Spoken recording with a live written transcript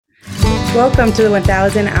Welcome to the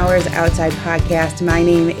 1000 Hours Outside podcast. My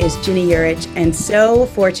name is Ginny Urich, and so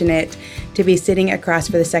fortunate to be sitting across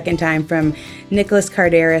for the second time from Nicholas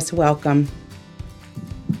Kardaras. Welcome.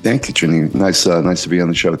 Thank you, Ginny. Nice to be on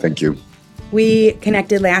the show. Thank you. We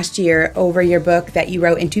connected last year over your book that you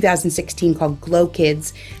wrote in 2016 called Glow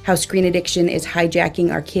Kids, How Screen Addiction is Hijacking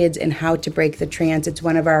Our Kids and How to Break the Trance. It's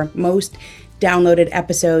one of our most downloaded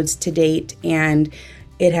episodes to date, and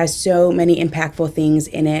it has so many impactful things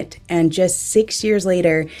in it. And just 6 years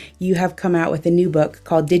later, you have come out with a new book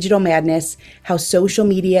called Digital Madness, How Social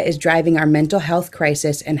Media is Driving Our Mental Health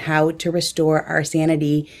Crisis and How to Restore Our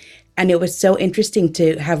Sanity. And it was so interesting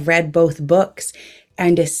to have read both books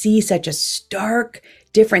and to see such a stark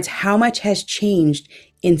difference. How much has changed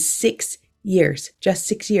in 6 years, just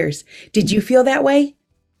 6 years. Did you feel that way?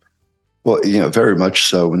 Well, very much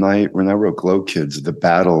so. When I wrote Glow Kids,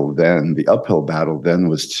 the uphill battle then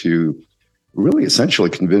was to really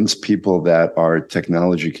essentially convince people that our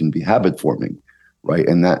technology can be habit forming, right?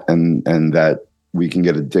 And that we can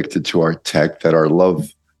get addicted to our tech, that our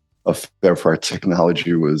love affair for our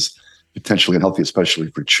technology was potentially unhealthy,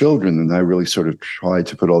 especially for children. And I really sort of tried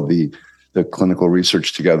to put all the clinical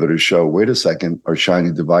research together to show, wait a second, our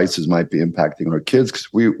shiny devices might be impacting our kids,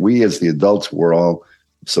 because we as the adults were all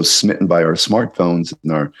so smitten by our smartphones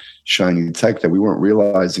and our shiny tech that we weren't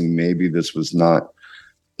realizing maybe this was not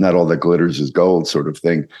all that glitters is gold sort of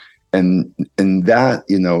thing. And that,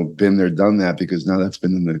 been there, done that, because now that's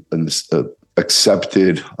been in this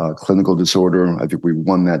accepted clinical disorder. I think we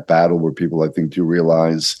won that battle where people, I think, do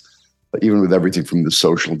realize, even with everything from the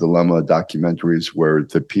Social Dilemma documentaries, where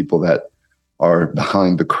the people that are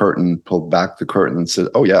behind the curtain pulled back the curtain and said,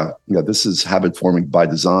 oh yeah, this is habit forming by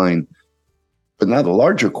design. But now the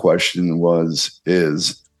larger question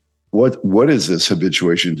is what is this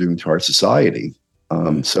habituation doing to our society?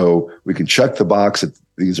 So we can check the box that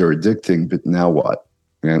these are addicting, but now what?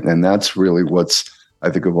 And that's really what's, I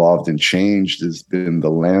think, evolved and changed, has been the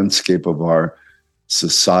landscape of our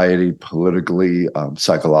society, politically,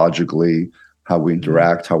 psychologically, how we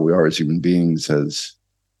interact, how we are as human beings has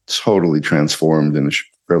totally transformed in a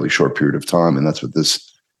fairly short period of time. And that's what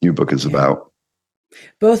this new book is about.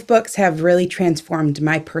 Both books have really transformed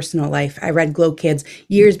my personal life. I read Glow Kids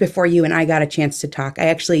years before you and I got a chance to talk. I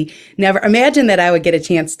actually never imagined that I would get a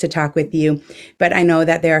chance to talk with you, but I know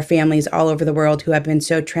that there are families all over the world who have been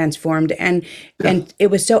so transformed, and it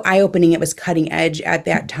was so eye-opening. It was cutting edge at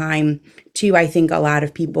that time too. I think a lot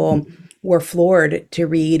of people were floored to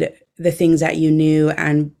read the things that you knew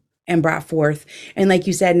and brought forth. And like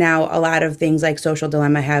you said, now a lot of things like Social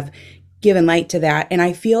Dilemma have given light to that. And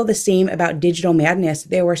I feel the same about Digital Madness.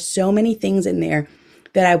 There were so many things in there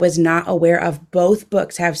that I was not aware of. Both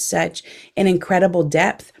books have such an incredible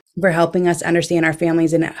depth for helping us understand our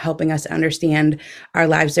families and helping us understand our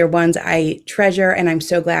lives. They're ones I treasure, and I'm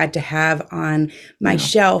so glad to have on my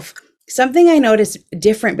shelf. Something I noticed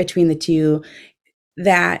different between the two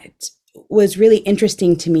that was really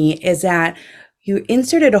interesting to me is that you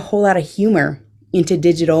inserted a whole lot of humor into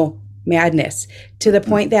Digital Madness, to the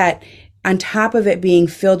point that on top of it being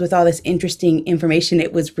filled with all this interesting information,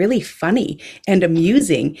 it was really funny and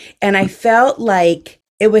amusing. And I felt like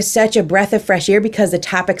it was such a breath of fresh air because the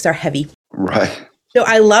topics are heavy. Right. So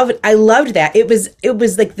I loved that. It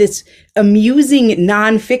was like this amusing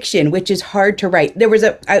nonfiction, which is hard to write. There was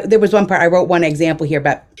one part, I wrote one example here,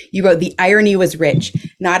 but you wrote, the irony was rich,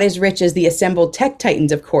 not as rich as the assembled tech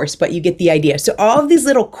titans, of course, but you get the idea. So all of these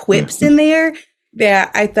little quips in there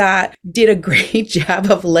that I thought did a great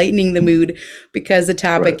job of lightening the mood, because the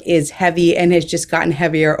topic is heavy and has just gotten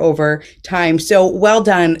heavier over time. So well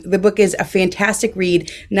done. The book is a fantastic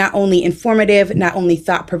read, not only informative, not only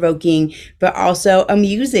thought-provoking, but also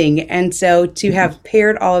amusing. And so to have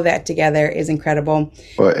paired all of that together is incredible.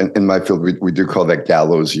 Well, in my field, we do call that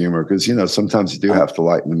gallows humor, because, sometimes you do have to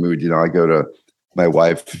lighten the mood. My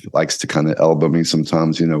wife likes to kind of elbow me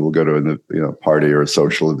sometimes. We'll go to a party or a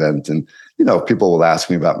social event, and people will ask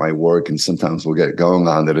me about my work, and sometimes we'll get going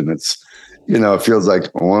on it, and it's it feels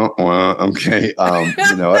like okay. I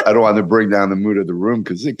don't want to bring down the mood of the room,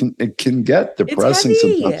 because it can get depressing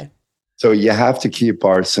sometimes. So you have to keep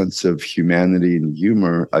our sense of humanity and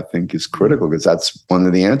humor, I think, is critical, because that's one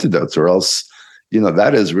of the antidotes, or else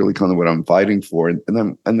that is really kind of what I'm fighting for.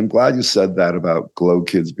 And I'm glad you said that about Glow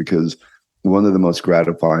Kids, because one of the most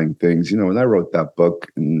gratifying things, when I wrote that book,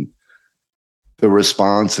 and the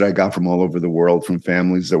response that I got from all over the world, from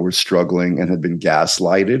families that were struggling and had been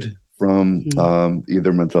gaslighted from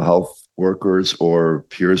either mental health workers or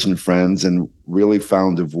peers and friends, and really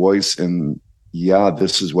found a voice in yeah,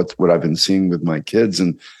 this is what I've been seeing with my kids,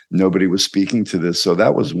 and nobody was speaking to this. So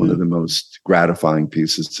that was one of the most gratifying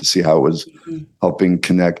pieces, to see how it was helping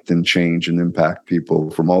connect and change and impact people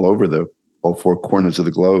from all four corners of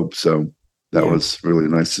the globe. So that was really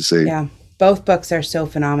nice to see. Yeah. Both books are so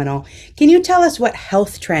phenomenal. Can you tell us what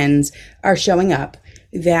health trends are showing up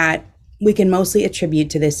that we can mostly attribute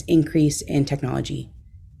to this increase in technology?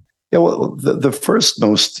 Yeah, well, the first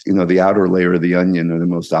most, the outer layer of the onion, or the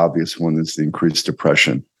most obvious one, is the increased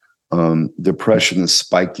depression. Depression is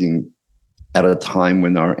spiking at a time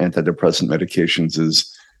when our antidepressant medications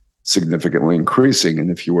is significantly increasing.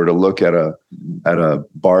 And if you were to look at a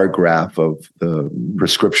bar graph of the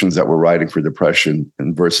prescriptions that we're writing for depression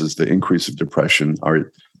and versus the increase of depression,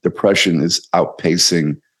 our depression is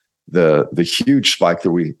outpacing the huge spike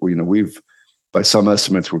that we've, by some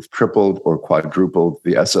estimates, we've tripled or quadrupled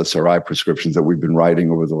the SSRI prescriptions that we've been writing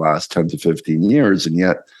over the last 10 to 15 years. And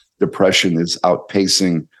yet depression is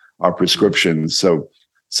outpacing our prescriptions. So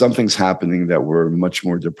something's happening, that we're much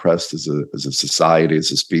more depressed as a society, as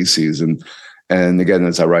a species. And again,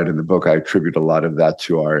 as I write in the book, I attribute a lot of that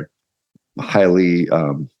to our highly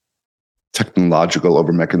technological,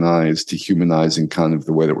 over-mechanized, dehumanizing kind of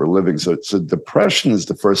the way that we're living. So depression is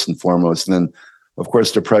the first and foremost. And then, of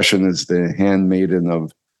course, depression is the handmaiden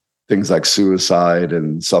of things like suicide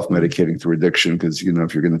and self-medicating through addiction. Because,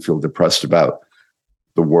 if you're going to feel depressed about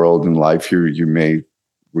the world and life, you may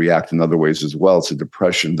react in other ways as well. So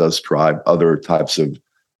depression does drive other types of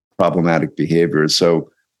problematic behaviors. So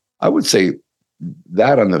I would say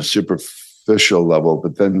that on the superficial level,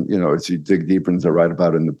 but then, as you dig deeper, as I write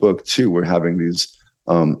about in the book too, we're having these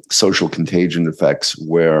social contagion effects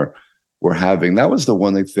where that was the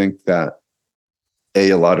one I think that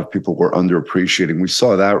a lot of people were underappreciating. We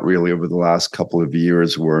saw that really over the last couple of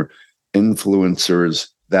years, where influencers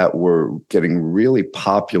that were getting really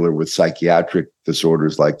popular with psychiatric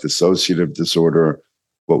disorders like dissociative disorder,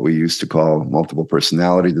 what we used to call multiple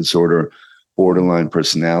personality disorder, borderline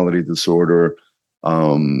personality disorder,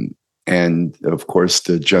 and of course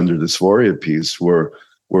the gender dysphoria piece were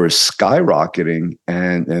skyrocketing.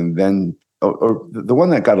 And then or the one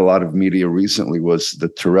that got a lot of media recently was the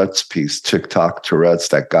Tourette's piece, TikTok Tourette's,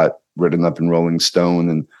 that got written up in Rolling Stone,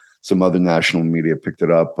 and some other national media picked it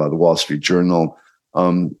up, the Wall Street Journal.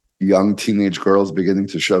 Young teenage girls beginning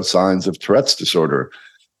to show signs of Tourette's disorder.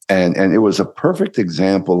 And it was a perfect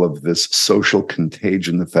example of this social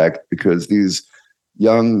contagion effect, because these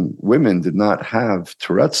young women did not have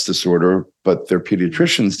Tourette's disorder, but their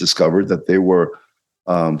pediatricians discovered that they were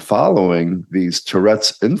following these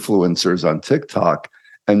Tourette's influencers on TikTok,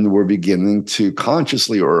 and were beginning to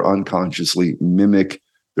consciously or unconsciously mimic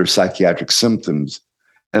their psychiatric symptoms.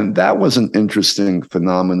 And that was an interesting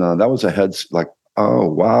phenomenon. That was oh,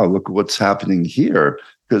 wow, look what's happening here.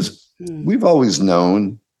 Because we've always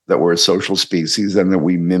known that we're a social species and that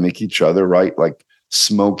we mimic each other, right? Like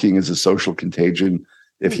smoking is a social contagion.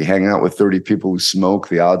 If you hang out with 30 people who smoke,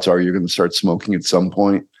 the odds are you're going to start smoking at some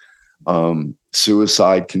point.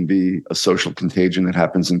 Suicide can be a social contagion. It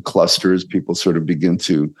happens in clusters. People sort of begin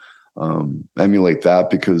to emulate that,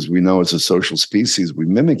 because we know as a social species, we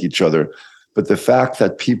mimic each other. But the fact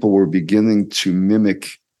that people were beginning to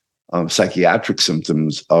mimic psychiatric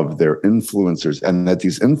symptoms of their influencers, and that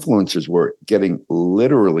these influencers were getting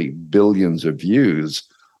literally billions of views.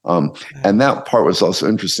 And that part was also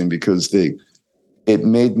interesting, because it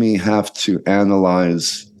made me have to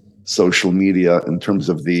analyze social media in terms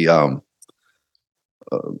of the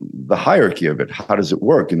hierarchy of it. How does it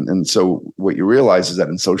work? And so what you realize is that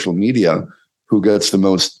in social media, who gets the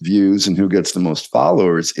most views and who gets the most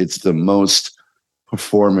followers, it's the most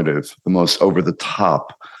performative, the most over the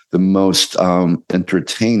top, the most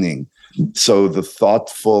entertaining. So the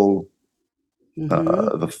thoughtful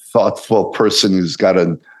person who's got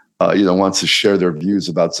wants to share their views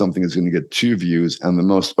about something is going to get 2 views, and the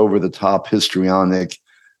most over the top, histrionic,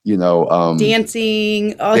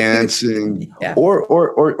 dancing, yeah.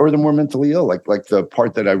 or the more mentally ill. Like the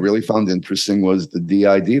part that I really found interesting was the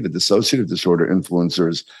DID, the dissociative disorder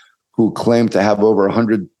influencers, who claim to have over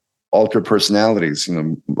 100 altered personalities,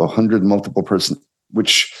 100 multiple person,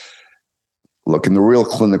 which, look, in the real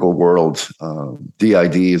clinical world,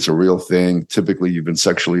 DID is a real thing. Typically, you've been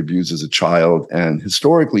sexually abused as a child, and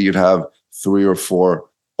historically, you'd have 3 or 4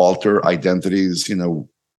 alter identities.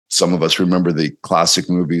 Some of us remember the classic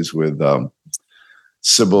movies with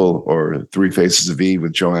Sybil, or Three Faces of Eve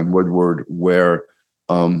with Joanne Woodward, where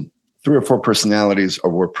 3 or 4 personalities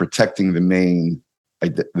were protecting the main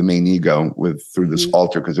ego through this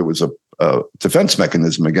alter, because it was a defense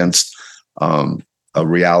mechanism against a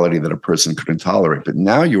reality that a person couldn't tolerate. But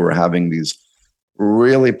now you were having these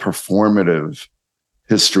really performative,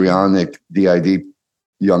 histrionic DID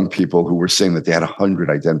young people who were saying that they had 100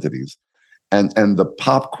 identities. And the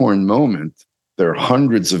popcorn moment, their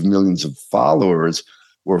hundreds of millions of followers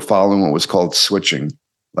were following what was called switching,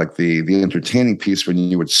 like the entertaining piece when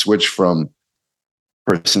you would switch from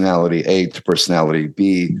personality A to personality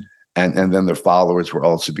B. And then their followers were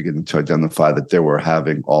also beginning to identify that they were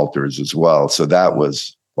having alters as well. So that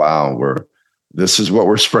was, wow, this is what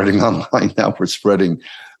we're spreading online now. We're spreading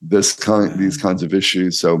these kinds of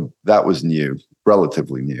issues. So that was new,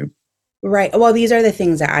 relatively new. Right. Well, these are the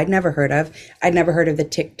things that I'd never heard of. I'd never heard of the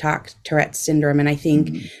TikTok Tourette's syndrome. And I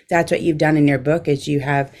think that's what you've done in your book is you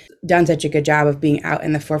have done such a good job of being out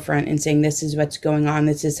in the forefront and saying, this is what's going on.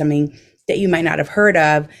 This is something that you might not have heard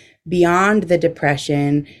of beyond the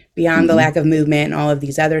depression, beyond the lack of movement and all of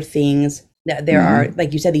these other things that there are,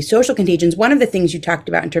 like you said, these social contagions. One of the things you talked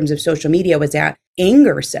about in terms of social media was that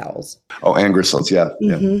anger cells. Oh, anger cells. Yeah.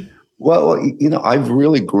 Yeah. Well, I've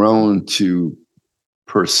really grown to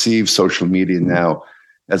perceive social media now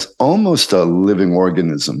as almost a living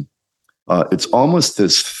organism. It's almost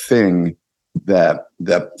this thing that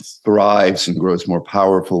thrives and grows more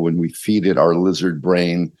powerful when we feed it our lizard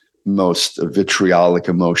brain most vitriolic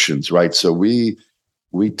emotions, right? So we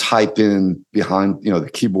type in behind, the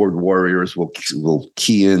keyboard warriors will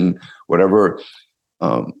key in whatever.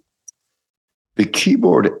 The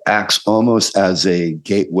keyboard acts almost as a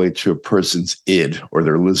gateway to a person's id or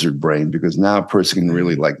their lizard brain, because now a person can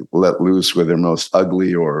really like let loose with their most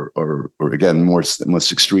ugly or again,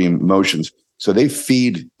 most extreme emotions. So they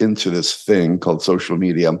feed into this thing called social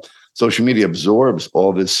media. Social media absorbs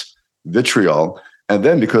all this vitriol. And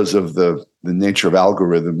then because of the nature of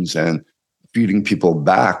algorithms and feeding people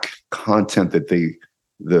back content that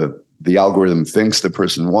the algorithm thinks the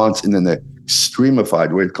person wants, and then the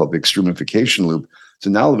extremified way called the extremification loop. So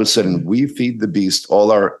now all of a sudden we feed the beast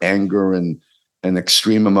all our anger and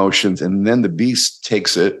extreme emotions, and then the beast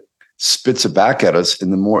takes it, spits it back at us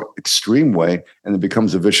in the more extreme way, and it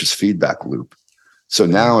becomes a vicious feedback loop. So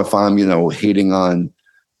now if I'm, hating on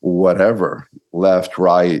whatever, left,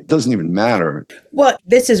 right, doesn't even matter. Well,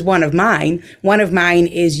 this is one of mine. One of mine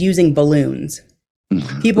is using balloons.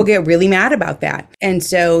 People get really mad about that. And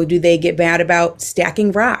so do they get mad about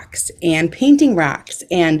stacking rocks and painting rocks?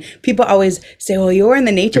 And people always say, well, you're in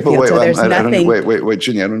the nature field, so there's nothing. Wait,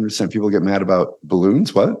 Ginny, I don't understand. People get mad about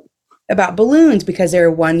balloons? What? About balloons because they're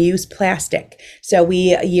one-use plastic. So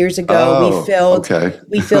years ago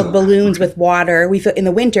we filled balloons with water. In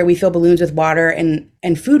the winter we fill balloons with water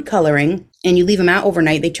and food coloring, and you leave them out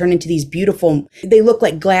overnight. They turn into these beautiful. They look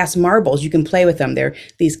like glass marbles. You can play with them. They're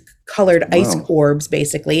these colored ice orbs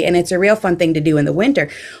basically, and it's a real fun thing to do in the winter.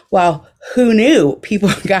 Well, who knew? People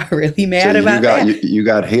got really mad about that. You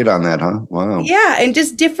got hate on that, huh? Wow. Yeah, and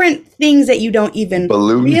just different things that you don't even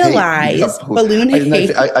realize. Hate. Balloon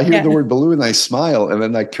hate. I hear the word balloon and I smile, and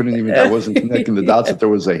then I wasn't connecting the dots that there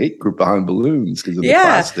was a hate group behind balloons because of the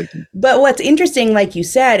plastic. But what's interesting, like you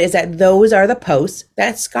said, is that those are the posts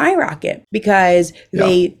that skyrocket because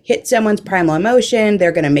they hit someone's primal emotion.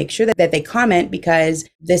 They're going to make sure that they comment because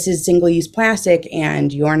this is single-use plastic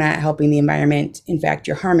and you're not helping the environment. In fact,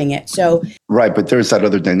 you're harming it. So right, but there's that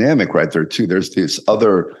other dynamic right there too. There's this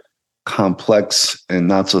other complex and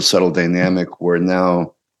not so subtle dynamic where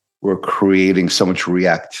now we're creating so much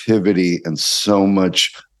reactivity and so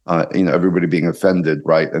much, everybody being offended,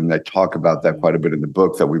 right? And I talk about that quite a bit in the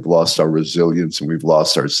book, that we've lost our resilience and we've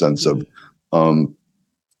lost our sense of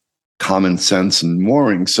common sense and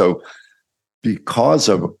mooring. So because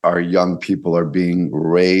of our young people are being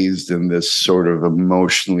raised in this sort of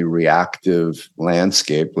emotionally reactive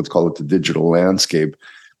landscape, let's call it the digital landscape,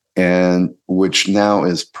 and which now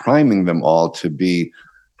is priming them all to be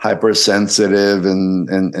hypersensitive and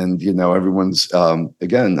everyone's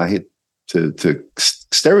again, I hate to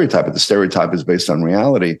stereotype it. The stereotype is based on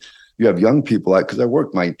reality. You have young people, because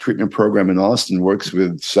my treatment program in Austin works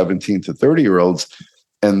with 17 to 30-year-olds,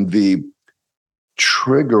 and the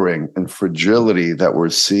triggering and fragility that we're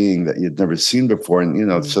seeing that you'd never seen before.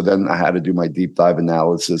 And, so then I had to do my deep dive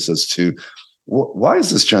analysis as to why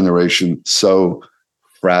is this generation so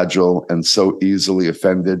fragile and so easily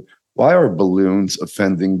offended? Why are balloons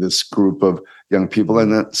offending this group of young people?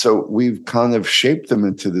 And so we've kind of shaped them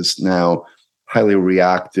into this now highly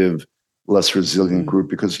reactive, less resilient group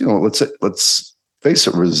because, let's face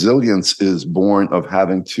it, resilience is born of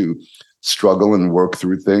having to struggle and work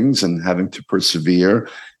through things and having to persevere.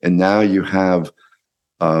 And now you have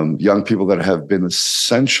young people that have been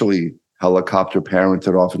essentially helicopter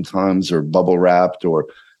parented oftentimes, or bubble wrapped or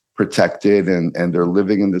protected, and they're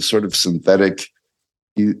living in this sort of synthetic,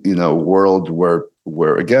 world where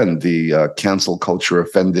where again, the cancel culture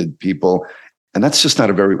offended people. And that's just not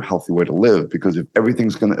a very healthy way to live, because if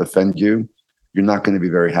everything's going to offend you, you're not going to be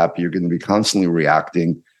very happy. You're going to be constantly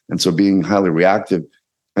reacting. And so being highly reactive,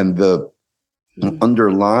 and the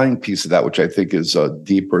underlying piece of that, which I think is a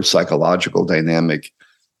deeper psychological dynamic,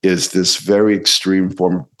 is this very extreme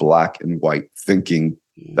form of black and white thinking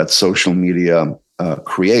that social media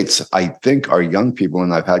creates. I think our young people,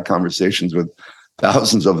 and I've had conversations with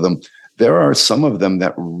thousands of them, there are some of them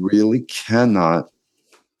that really cannot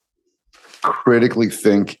critically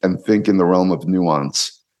think and think in the realm of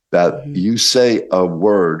nuance. That you say a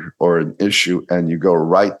word or an issue and you go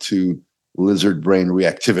right to lizard brain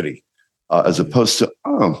reactivity, as opposed to,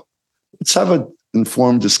 let's have an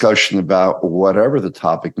informed discussion about whatever the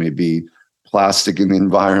topic may be, plastic in the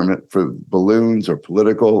environment, for balloons or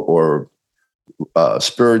political or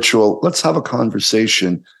spiritual. Let's have a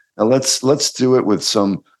conversation, and let's do it with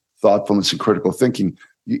some thoughtfulness and critical thinking.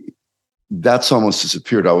 That's almost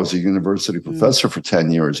disappeared. I was a university professor for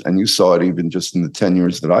 10 years, and you saw it even just in the 10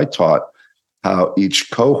 years that I taught, how each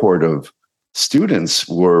cohort of students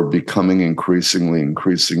were becoming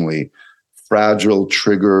increasingly fragile,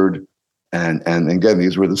 triggered. And again,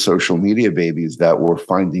 these were the social media babies that were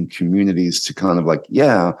finding communities to kind of like,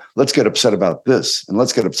 yeah, let's get upset about this and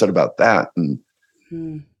let's get upset about that.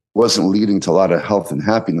 And wasn't leading to a lot of health and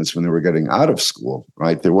happiness when they were getting out of school,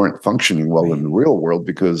 right? They weren't functioning well in the real world,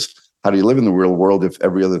 because how do you live in the real world if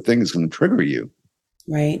every other thing is going to trigger you?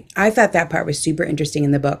 Right. I thought that part was super interesting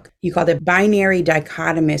in the book. You called it binary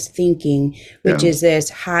dichotomous thinking, which is this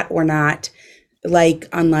hot or not,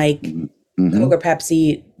 unlike Coke or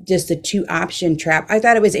Pepsi, just a two option trap. I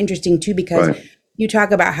thought it was interesting too, because you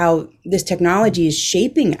talk about how this technology is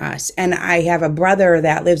shaping us. And I have a brother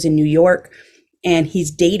that lives in New York, and he's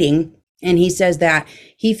dating, and he says that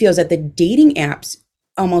he feels that the dating apps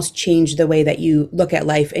almost change the way that you look at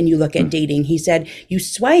life and you look at dating. He said you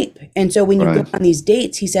swipe. And so when you go on these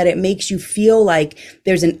dates, he said it makes you feel like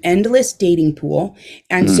there's an endless dating pool.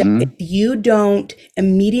 And so if you don't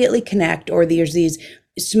immediately connect, or there's these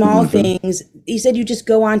small things, he said you just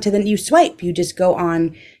go on to you swipe, you just go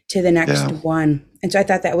on to the next one. And so I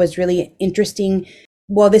thought that was really interesting.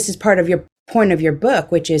 Well, this is part of your point of your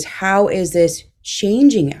book, which is how is this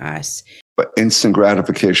changing us? But instant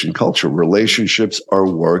gratification culture, relationships are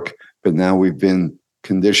work, but now we've been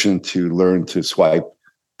conditioned to learn to swipe.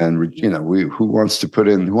 And who wants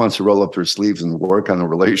to roll up their sleeves and work on a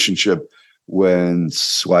relationship when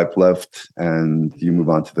swipe left and you move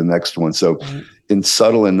on to the next one? So in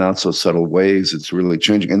subtle and not so subtle ways, it's really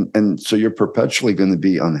changing. And so you're perpetually going to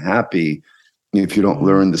be unhappy if you don't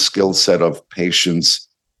learn the skill set of patience,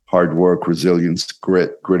 hard work, resilience,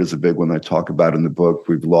 grit. Grit is a big one I talk about in the book.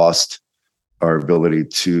 We've lost our ability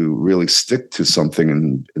to really stick to something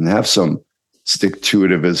and have some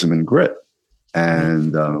stick-to-itivism and grit.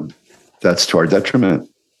 And that's to our detriment.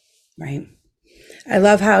 Right. I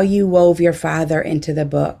love how you wove your father into the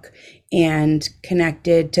book and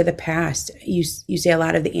connected to the past. You say a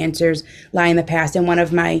lot of the answers lie in the past. And one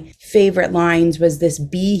of my favorite lines was this: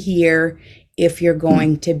 be here if you're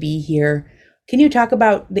going to be here. Can you talk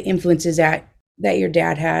about the influences that your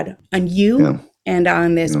dad had on you and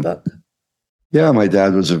on this book? Yeah, my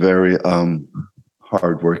dad was a very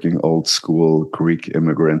hardworking, old school Greek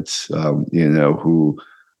immigrant, who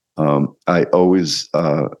I always,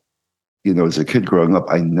 as a kid growing up,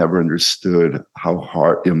 I never understood how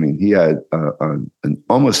hard. I mean, he had an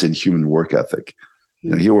almost inhuman work ethic.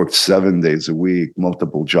 He worked 7 days a week,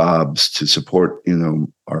 multiple jobs to support,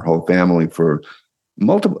 our whole family for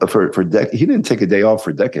decades. He didn't take a day off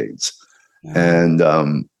for decades.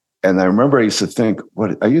 And I remember I used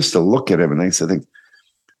to look at him and I used to think,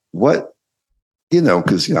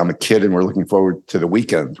 because I'm a kid and we're looking forward to the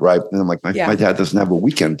weekend, right? And I'm like, my dad doesn't have a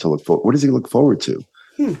weekend to look forward. What does he look forward to?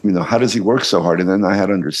 How does he work so hard? And then I had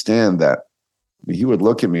to understand that he would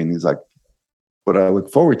look at me and he's like, what I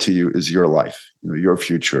look forward to you is your life, your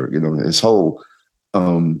future. His whole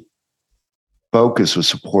focus was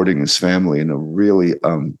supporting his family in a really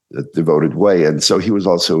devoted way. And so he was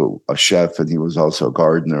also a chef, and he was also a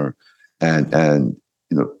gardener. And I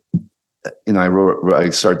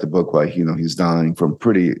start the book by, he's dying from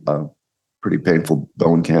pretty painful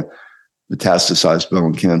metastasized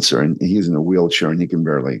bone cancer. And he's in a wheelchair and he can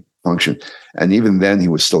barely function. And even then he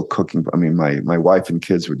was still cooking. I mean, my wife and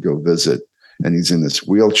kids would go visit, and he's in this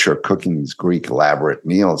wheelchair cooking these Greek elaborate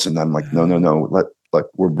meals. And I'm like, no,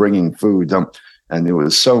 we're bringing food. And it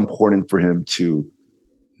was so important for him to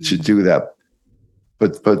do that.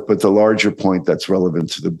 But the larger point that's relevant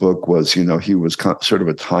to the book was, he was sort of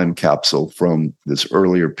a time capsule from this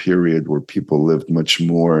earlier period where people lived much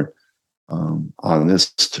more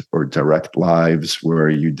honest or direct lives where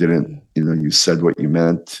you didn't, Mm. you said what you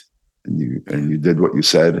meant, and Yeah. you did what you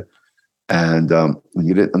said. And when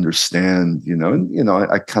you didn't understand,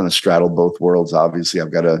 I kind of straddle both worlds. Obviously,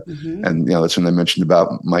 I've got to, Hmm. and that's when I mentioned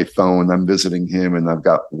about my phone. I'm visiting him, and I've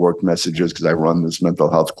got work messages because I run this mental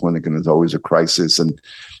health clinic, and there's always a crisis. And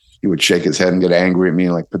he would shake his head and get angry at me,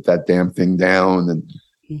 and like, put that damn thing down,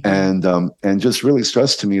 Hmm. and just really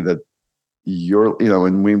stressed to me that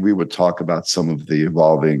and we would talk about some of the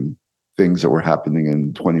evolving things that were happening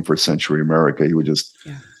in 21st century America. He would just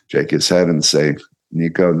Yeah. shake his head and say,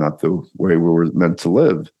 Nico, not the way we were meant to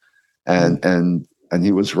live. And Mm. and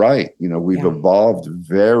he was right. We've Yeah. evolved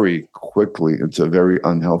very quickly into a very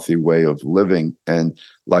unhealthy way of living. And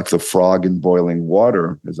like the frog in boiling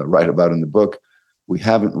water, as I write about in the book, we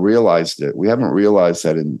haven't realized it. We haven't realized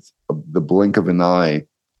that in the blink of an eye,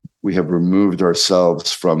 we have removed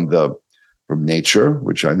ourselves from nature,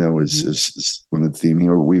 which I know Hmm. is one of the theme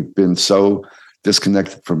here. We've been so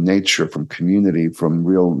disconnected from nature, from community, from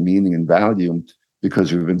real meaning and value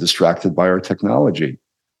because we've been distracted by our technology.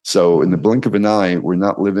 So in the Hmm. blink of an eye, we're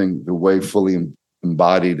not living the way fully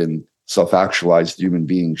embodied and self-actualized human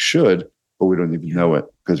beings should, but we don't even Yeah. know it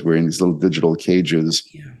because we're in these little digital cages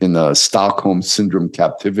Yeah. in a Stockholm syndrome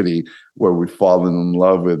captivity where we've fallen in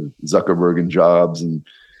love with Zuckerberg and Jobs and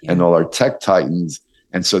Yeah. all our tech titans.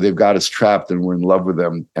 And so they've got us trapped and we're in love with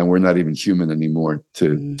them and we're not even human anymore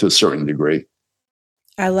Mm. to a certain degree.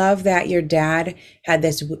 I love that your dad had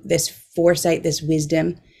this foresight, this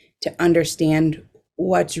wisdom to understand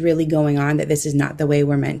what's really going on, that this is not the way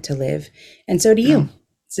we're meant to live. And so do Yeah. you.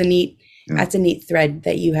 It's a neat Yeah. That's a neat thread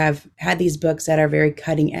that you have had these books that are very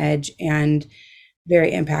cutting edge and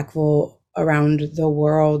very impactful around the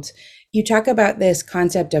world. You talk about this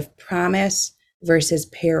concept of promise versus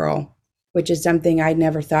peril, which is something I'd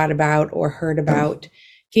never thought about or heard Yeah. about.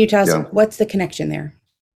 Can you tell us Yeah. what's the connection there?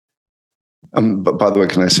 But by the way,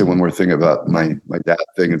 can I say one more thing about Yeah. my dad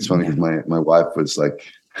thing? It's funny Yeah. because my wife was like,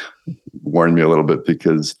 warned me a little bit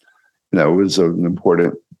because, it was an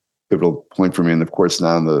important pivotal point for me. And of course,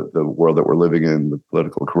 now in the world that we're living in, the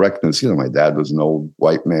political correctness, my dad was an old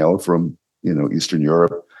white male from, Eastern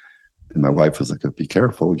Europe. And my wife was like, be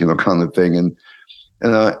careful, kind of thing. And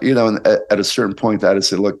at a certain point, I had to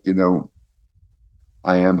say, look,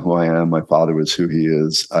 I am who I am. My father was who he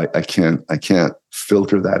is. I can't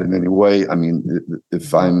filter that in any way. I mean,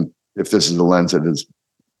 if this is the lens that has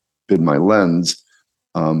been my lens,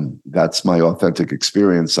 that's my authentic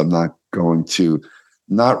experience. I'm not going to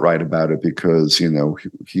not write about it because,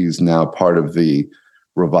 he's now part of the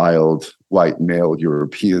reviled white male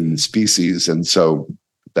European species. And so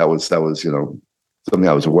that was, something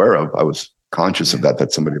I was aware of. I was conscious of Yeah.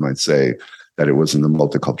 that somebody might say that it wasn't a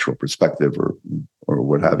multicultural perspective or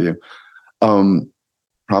what have you. Um,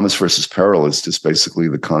 Promise versus peril is just basically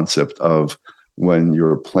the concept of when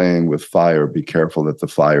you're playing with fire, be careful that the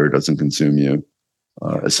fire doesn't consume you,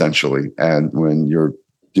 essentially. And when you're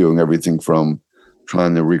doing everything from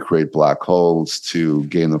trying to recreate black holes to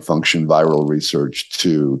gain of function viral research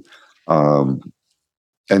to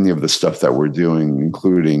any of the stuff that we're doing,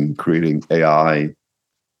 including creating AI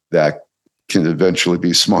that can eventually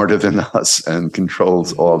be smarter than us and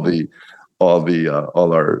controls Mhm.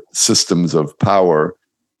 all our systems of power.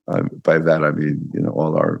 By that I mean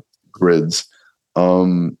all our grids.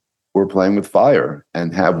 We're playing with fire,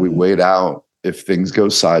 and have we Mhm. weighed out if things go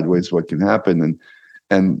sideways, what can happen?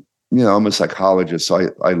 And I'm a psychologist, so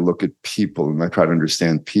I look at people and I try to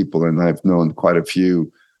understand people, and I've known quite a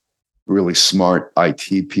few really smart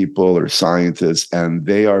IT people or scientists, and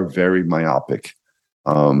they are very myopic.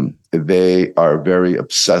 They are very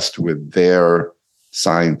obsessed with their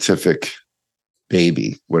scientific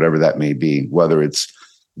baby, whatever that may be, whether it's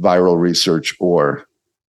viral research or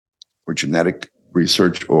genetic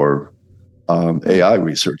research or Yeah. AI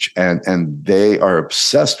research, and they are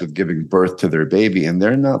obsessed with giving birth to their baby, and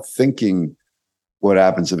they're not thinking what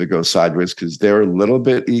happens if it goes sideways because they're a little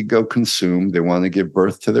bit ego consumed. They want to give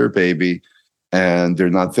birth to their baby, and they're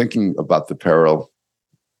not thinking about the peril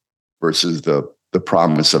versus the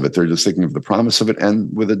promise of it. They're just thinking of the promise of it,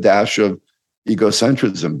 and with a dash of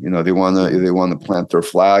egocentrism. They want to plant their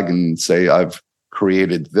flag and say, "I've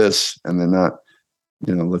created this," and they're not.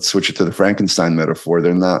 Let's switch it to the Frankenstein metaphor.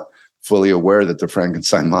 They're not fully aware that the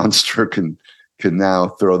Frankenstein monster can now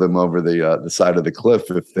throw them over the side of the cliff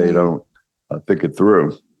if they Mm. don't think it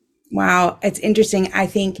through. Wow, it's interesting. I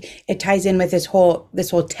think it ties in with this whole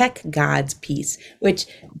tech gods piece, which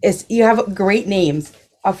is, you have great names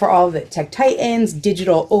for all of it: tech titans,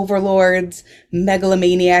 digital overlords,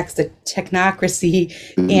 megalomaniacs, the technocracy,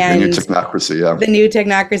 The new and technocracy, yeah. the new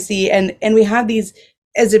technocracy, and we have these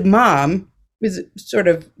as a mom, was sort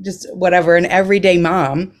of just whatever, an everyday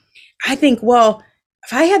mom, I think, well,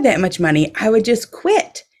 if I had that much money, I would just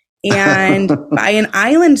quit and buy an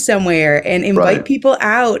island somewhere and invite Right, people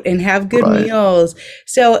out and have good right. meals.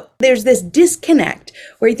 So there's this disconnect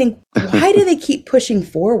where you think, why do they keep pushing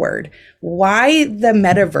forward? Why the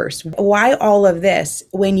metaverse? Why all of this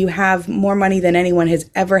when you have more money than anyone has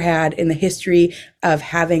ever had in the history of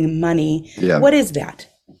having money? Yeah. What is that?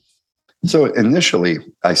 So initially,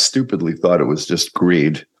 I stupidly thought it was just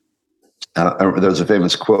greed. There's a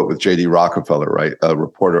famous quote with J.D. Rockefeller, right? A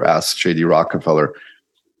reporter asks J.D. Rockefeller,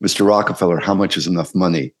 Mr. Rockefeller, how much is enough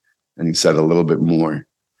money? And he said a little bit more.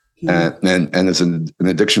 Hmm. And as an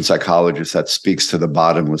addiction psychologist, that speaks to the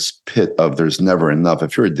bottomless pit of there's never enough.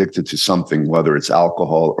 If you're addicted to something, whether it's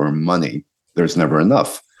alcohol or money, there's never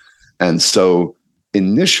enough. And so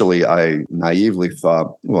initially, I naively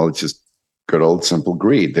thought, well, it's just good old simple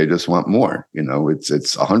greed. They just want more.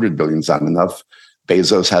 It's 100 billion is not enough.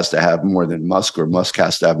 Bezos has to have more than Musk, or Musk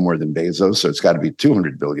has to have more than Bezos. So it's got to be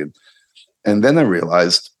 200 billion. And then I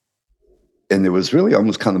realized, and it was really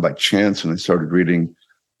almost kind of by chance when I started reading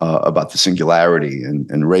about the singularity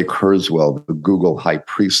and Ray Kurzweil, the Google high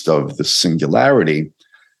priest of the singularity.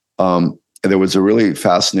 There was a really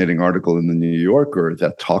fascinating article in the New Yorker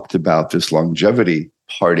that talked about this longevity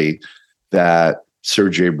party that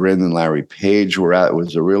Sergey Brin and Larry Page were at. It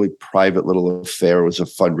was a really private little affair. It was a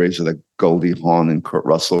fundraiser that Goldie Hawn and Kurt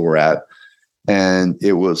Russell were at. And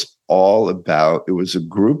it was all about, it was a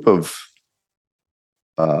group of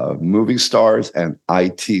movie stars and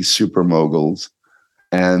IT super moguls.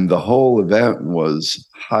 And the whole event was,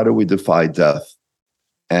 how do we defy death?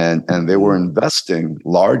 And they were investing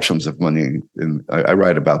large sums of money. I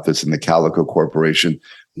write about this in the Calico Corporation.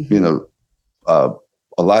 Mm-hmm.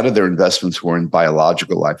 A lot of their investments were in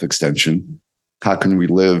biological life extension. How can we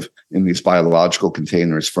live in these biological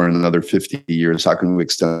containers for another 50 years? How can we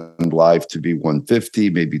extend life to be 150,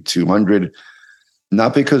 maybe 200?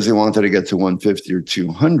 Not because they wanted to get to 150 or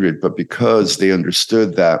 200, but because they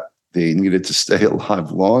understood that they needed to stay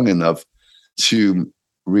alive long enough to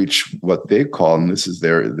reach what they call, and this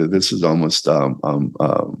is almost an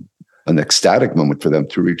ecstatic moment for them,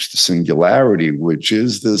 to reach the singularity, which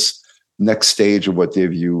is this next stage of what they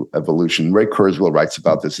view evolution. Ray Kurzweil writes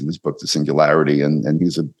about this in his book, The Singularity, and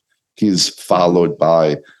he's followed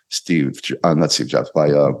by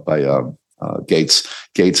Gates.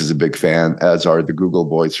 Gates is a big fan, as are the Google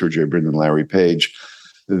boys, Sergey Brin and Larry Page.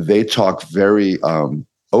 They talk very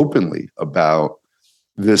openly about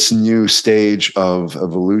this new stage of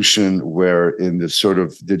evolution where in this sort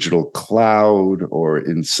of digital cloud or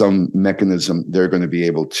in some mechanism, they're going to be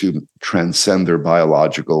able to transcend their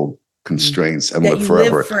biological constraints and that live you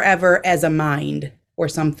forever. live forever as a mind or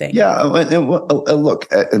something. Yeah. And look,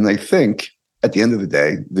 and I think at the end of the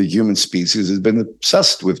day, the human species has been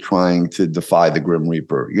obsessed with trying to defy the Grim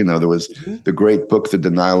Reaper. There was the great book, The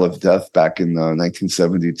Denial of Death, back in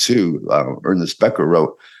 1972. Ernest Becker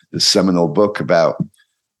wrote this seminal book about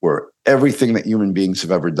where everything that human beings have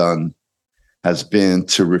ever done has been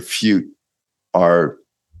to refute the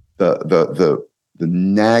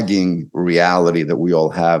nagging reality that we all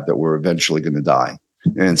have that we're eventually going to die.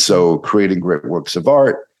 And so creating great works of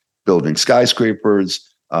art, building skyscrapers,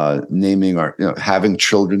 naming having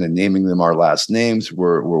children and naming them our last names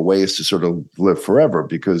were ways to sort of live forever,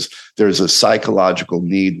 because there's a psychological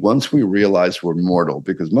need once we realize we're mortal,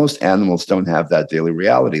 because most animals don't have that daily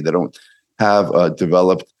reality. They don't have a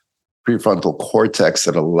developed prefrontal cortex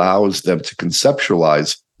that allows them to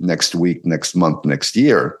conceptualize next week, next month, next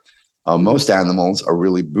year. Most animals are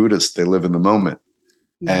really Buddhist. They live in the moment.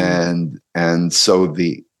 Mm-hmm. And so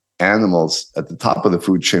the animals at the top of the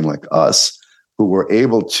food chain, like us, who were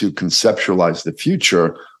able to conceptualize the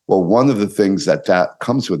future, well, one of the things that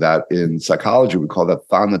comes with that in psychology, we call that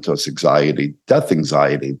thanatos anxiety, death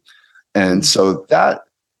anxiety. And so that,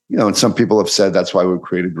 and some people have said that's why we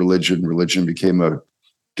created religion. Religion became a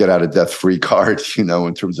get out of death free card,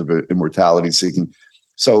 in terms of immortality seeking.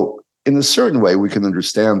 So in a certain way, we can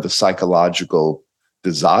understand the psychological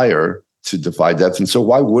desire to defy death. And so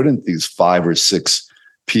why wouldn't these 5 or 6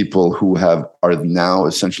 people who are now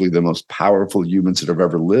essentially the most powerful humans that have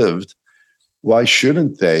ever lived, why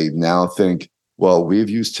shouldn't they now think, well, we've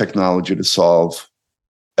used technology to solve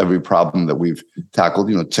every problem that we've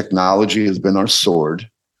tackled. Technology has been our sword.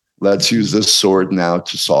 Let's use this sword now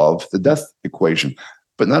to solve the death equation.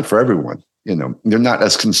 But not for everyone. They're not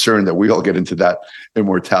as concerned that we all get into that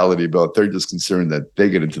immortality boat. They're just concerned that they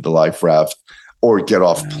get into the life raft or get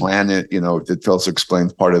off planet. It also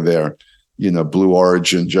explains part of their, Blue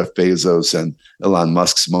Origin, Jeff Bezos and Elon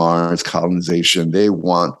Musk's Mars colonization. They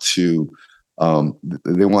want to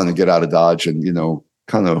They want to get out of Dodge, and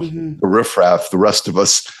kind of Mm-hmm. the riffraff. The rest of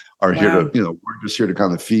us are here Wow. to, we're just here to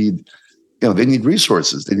kind of feed. They need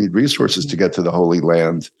resources. They need resources to get to the Holy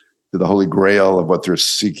Land, to the Holy Grail of what they're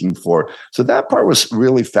seeking for. So that part was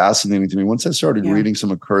really fascinating to me. Once I started Yeah. reading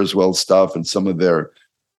some of Kurzweil's stuff and some of their,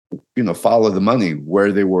 follow the money,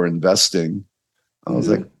 where they were investing, I was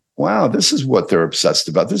like, wow, this is what they're obsessed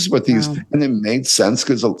about. This is what these, Wow. and it made sense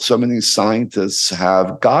because so many scientists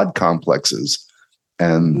have God complexes.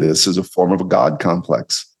 And this is a form of a God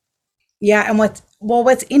complex. Yeah, and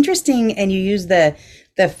what's interesting, and you use the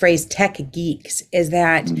phrase tech geeks, is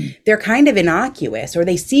that they're kind of innocuous, or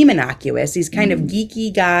they seem innocuous, these kind of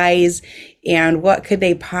geeky guys, and what could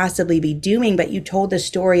they possibly be doing? But you told the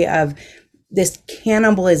story of this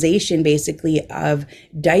cannibalization basically of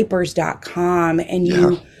diapers.com, and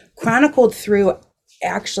you chronicled through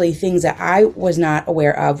actually things that I was not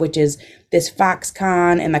aware of, which is this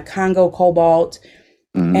Foxconn and the Congo Cobalt.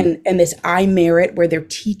 And this iMerit, where they're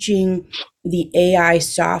teaching the AI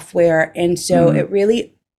software. And so it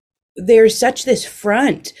really, there's such this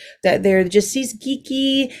front that they're just these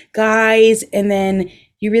geeky guys. And then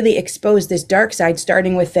you really expose this dark side,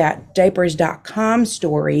 starting with that diapers.com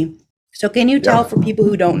story. So can you tell, for people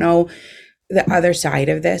who don't know, the other side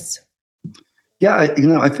of this? Yeah,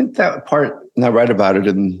 I think that part, and I write about it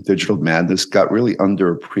in Digital Madness, got really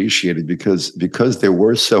underappreciated because they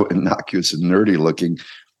were so innocuous and nerdy looking.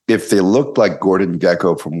 If they looked like Gordon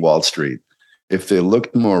Gekko from Wall Street, if they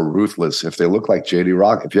looked more ruthless, if they looked like J.D.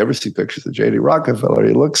 Rock, if you ever see pictures of J.D. Rockefeller,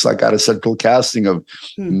 he looks like out of central casting of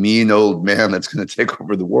mean old man that's going to take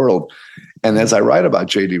over the world. And as I write about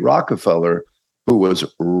J.D. Rockefeller, who was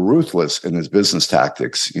ruthless in his business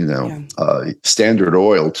tactics. Standard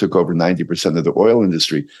Oil took over 90% of the oil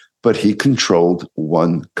industry, but he controlled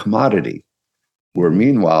one commodity. Where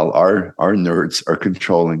meanwhile, our nerds are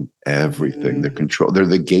controlling everything. They're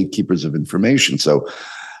the gatekeepers of information. So,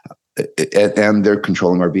 and they're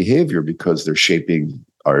controlling our behavior because they're shaping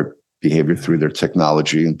our behavior through their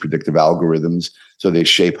technology and predictive algorithms. So they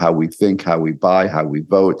shape how we think, how we buy, how we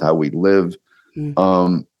vote, how we live.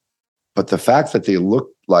 But the fact that they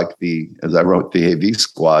looked like as I wrote, the AV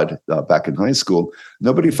squad back in high school,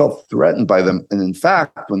 nobody felt threatened by them. And in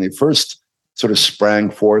fact, when they first sort of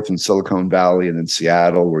sprang forth in Silicon Valley and in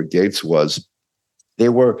Seattle, where Gates was, they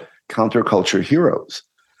were counterculture heroes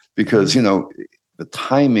because, the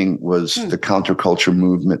timing was the counterculture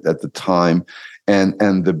movement at the time. And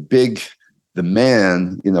the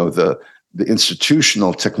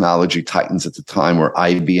institutional technology titans at the time were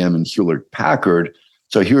IBM and Hewlett Packard.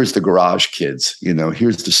 So here's the garage kids,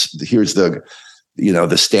 here's the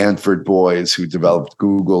Stanford boys who developed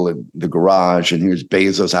Google in the garage, and here's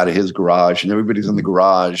Bezos out of his garage, and everybody's in the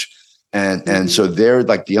garage. And so they're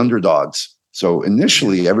like the underdogs. So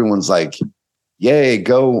initially everyone's like, yay,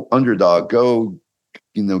 go underdog, go,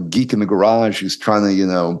 geek in the garage who's trying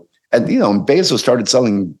to, and Bezos started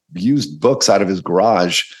selling used books out of his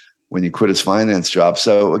garage when he quit his finance job.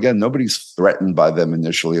 So again, nobody's threatened by them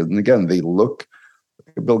initially. And again, they look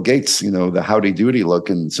Bill Gates, the howdy doody look.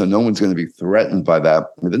 And so no one's going to be threatened by that.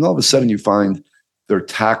 And then all of a sudden you find their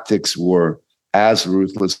tactics were as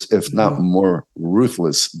ruthless, if not more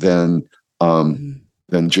ruthless than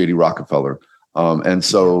J.D. Rockefeller.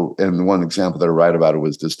 And one example that I write about it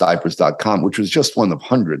was this diapers.com, which was just one of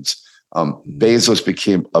hundreds. Bezos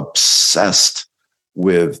became obsessed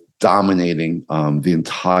with dominating the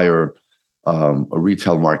entire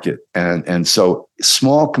retail market. And so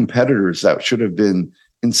small competitors that should have been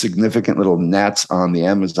insignificant little gnats on the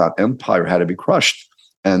Amazon empire had to be crushed.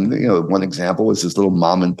 And, one example was this little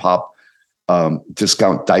mom and pop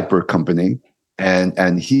discount diaper company.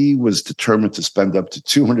 And he was determined to spend up to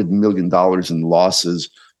 $200 million in losses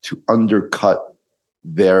to undercut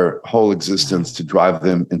their whole existence, to drive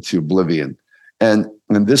them into oblivion. And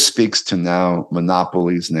this speaks to now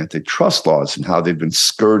monopolies and antitrust laws and how they've been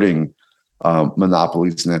skirting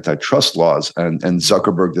monopolies and antitrust laws. And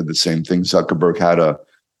Zuckerberg did the same thing. Zuckerberg had a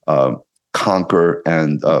conquer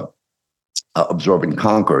and absorb and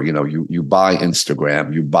conquer. You buy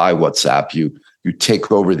Instagram, you buy WhatsApp, you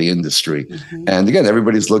take over the industry. And again,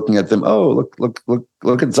 everybody's looking at them. Oh, look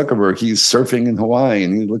at Zuckerberg. He's surfing in Hawaii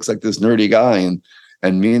and he looks like this nerdy guy.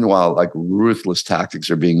 And meanwhile, like ruthless tactics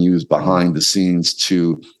are being used behind the scenes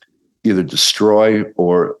to either destroy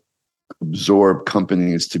or absorb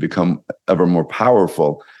companies to become ever more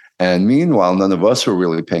powerful. And meanwhile, none of us are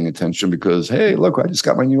really paying attention because, hey, look, I just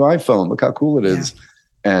got my new iPhone. Look how cool it is.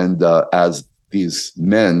 And as these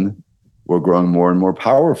men were growing more and more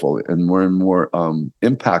powerful and more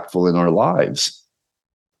impactful in our lives.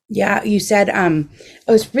 Yeah, you said,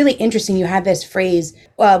 it was really interesting. You had this phrase,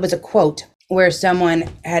 well, it was a quote, where someone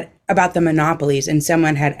had about the monopolies, and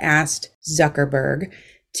someone had asked Zuckerberg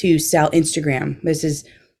to sell Instagram. This is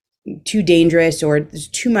too dangerous, or there's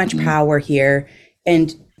too much power here.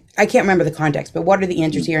 And I can't remember the context, but what are the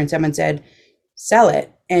answers here? And someone said, sell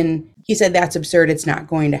it. And he said, that's absurd. It's not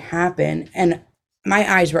going to happen. And my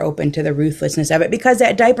eyes were open to the ruthlessness of it, because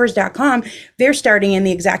at diapers.com, they're starting in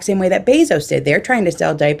the exact same way that Bezos did. They're trying to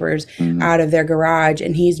sell diapers out of their garage,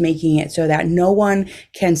 and he's making it so that no one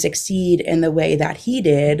can succeed in the way that he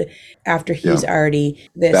did after he's already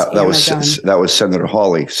this Amazon. That was Senator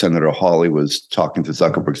Hawley. Senator Hawley was talking to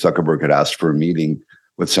Zuckerberg. Zuckerberg had asked for a meeting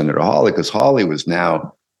with Senator Hawley, because Hawley was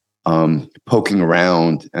now poking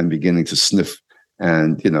around and beginning to sniff.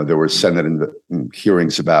 And, there were Senate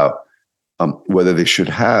hearings about whether they should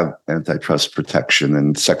have antitrust protection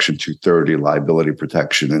and Section 230 liability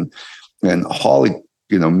protection. And Hawley,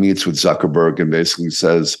 meets with Zuckerberg and basically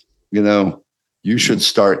says, you should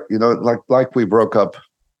start, like we broke up,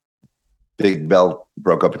 Big Bell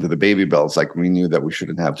broke up into the baby bells. Like, we knew that we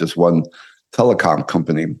shouldn't have just one telecom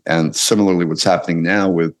company. And similarly, what's happening now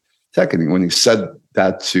with tech. And when he said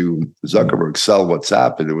that to Zuckerberg, sell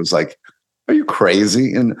WhatsApp, and it was like, are you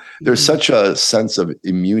crazy? And there's such a sense of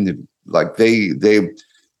immunity. Like they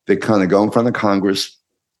kind of go in front of Congress,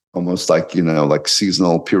 almost like, like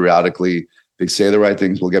seasonal, periodically. They say the right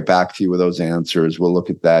things. We'll get back to you with those answers. We'll look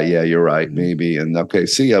at that. Yeah, you're right. Maybe. And okay,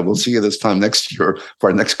 see ya. We'll see you this time next year for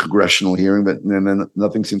our next congressional hearing. But then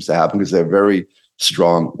nothing seems to happen, because they're very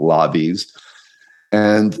strong lobbies.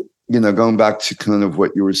 And, going back to kind of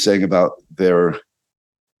what you were saying about their,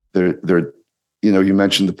 you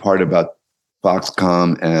mentioned the part about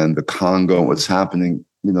Foxconn and the Congo and what's happening.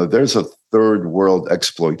 There's a third world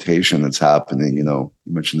exploitation that's happening. You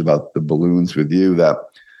mentioned about the balloons with you, that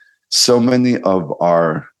so many of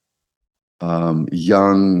our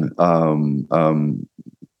young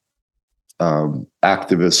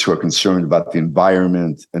activists who are concerned about the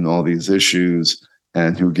environment and all these issues,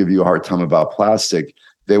 and who give you a hard time about plastic,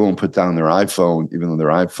 they won't put down their iPhone, even though their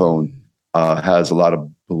iPhone has a lot of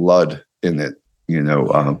blood in it.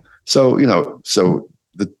 So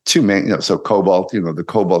the two main, so cobalt, the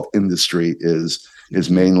cobalt industry is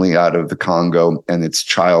mainly out of the Congo, and it's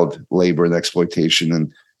child labor and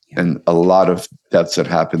exploitation, and a lot of deaths that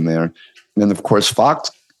happen there. And then, of course,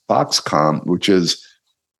 Foxconn, which is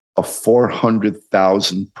a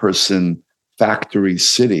 400,000 person factory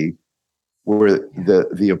city, where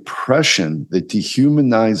the oppression, the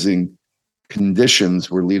dehumanizing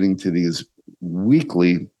conditions were leading to these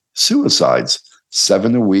weekly suicides,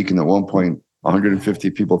 7 a week, and at one point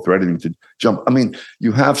 150 people threatening to jump. I mean,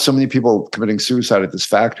 you have so many people committing suicide at this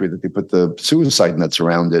factory that they put the suicide nets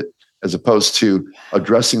around it, as opposed to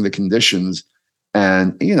addressing the conditions.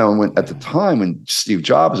 And, at the time when Steve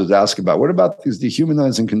Jobs was asking about, what about these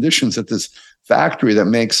dehumanizing conditions at this factory that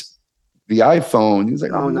makes the iPhone? He was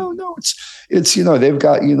like, oh, no, it's, they've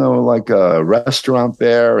got, like a restaurant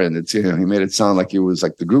there. And it's, he made it sound like it was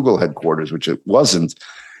like the Google headquarters, which it wasn't.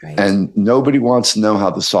 Right. And nobody wants to know how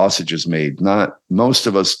the sausage is made. Most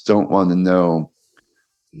of us don't want to know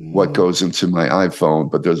what goes into my iPhone,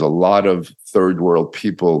 but there's a lot of third world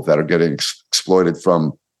people that are getting exploited,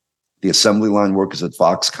 from the assembly line workers at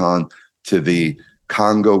Foxconn to the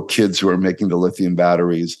Congo kids who are making the lithium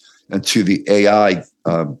batteries, and to the AI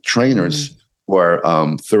trainers who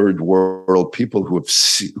are third world people who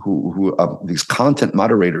have these content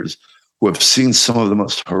moderators who have seen some of the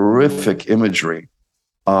most horrific imagery.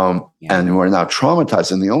 And who are now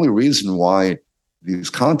traumatized. And the only reason why these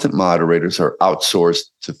content moderators are outsourced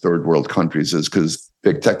to third world countries is because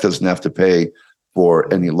big tech doesn't have to pay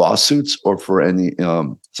for any lawsuits or for any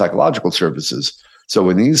psychological services. So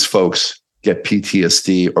when these folks get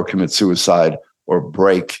PTSD or commit suicide or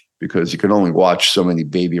break, because you can only watch so many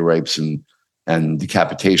baby rapes and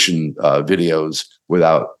decapitation videos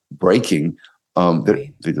without breaking,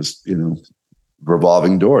 they just,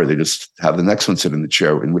 revolving door. They just have the next one sit in the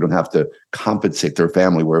chair, and we don't have to compensate their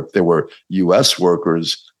family. Where if they were U.S.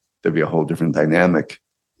 workers, there'd be a whole different dynamic.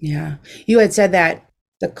 Yeah. You had said that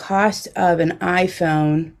the cost of an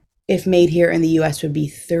iPhone, if made here in the U.S., would be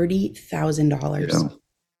 $30,000.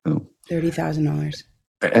 $30,000.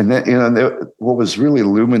 And then, what was really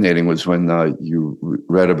illuminating was when you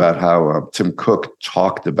read about how Tim Cook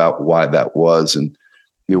talked about why that was. And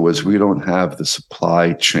it was, we don't have the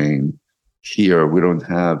supply chain here. We don't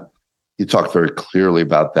have, you talked very clearly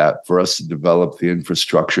about that. For us to develop the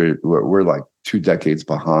infrastructure, we're like 2 decades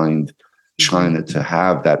behind China to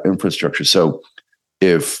have that infrastructure. So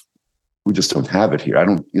if we just don't have it here,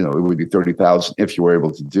 it would be 30,000 if you were able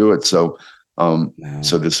to do it. So,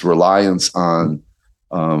 so this reliance on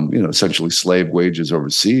essentially slave wages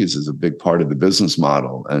overseas is a big part of the business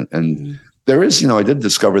model. And there is, I did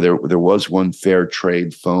discover there was one fair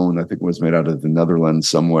trade phone. I think it was made out of the Netherlands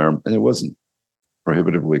somewhere, and it wasn't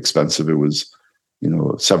prohibitively expensive. It was,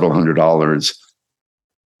 several $100s.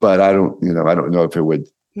 But I don't know if it would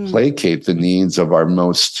placate the needs of our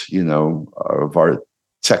most, of our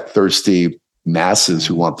tech thirsty masses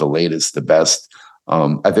who want the latest, the best.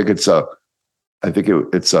 I think it's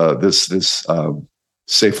this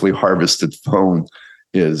safely harvested phone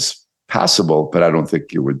is passable, but I don't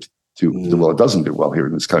think it would do well. It doesn't do well here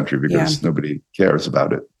in this country because nobody cares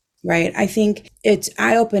about it. Right. I think it's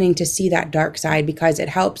eye-opening to see that dark side because it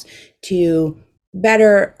helps to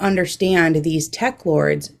better understand these tech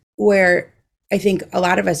lords, where I think a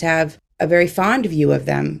lot of us have a very fond view of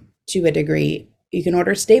them to a degree. You can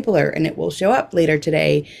order a stapler and it will show up later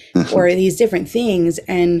today, or these different things.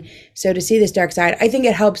 And so to see this dark side, I think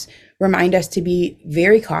it helps remind us to be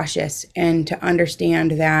very cautious and to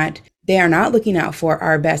understand that they are not looking out for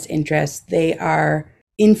our best interests. They are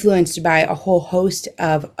influenced by a whole host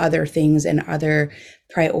of other things and other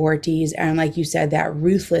priorities. And like you said, that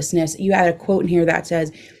ruthlessness, you had a quote in here that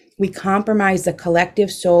says, "We compromise the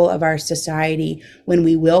collective soul of our society when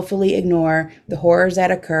we willfully ignore the horrors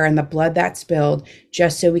that occur and the blood that's spilled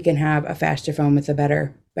just so we can have a faster phone with a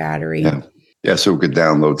better battery." Yeah. So we could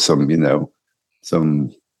download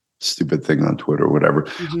some stupid thing on Twitter or whatever.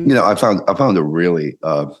 I found a really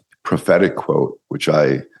prophetic quote, which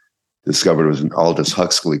I discovered was an Aldous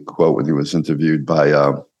Huxley quote when he was interviewed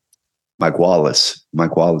by Mike Wallace.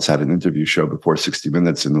 Mike Wallace had an interview show before 60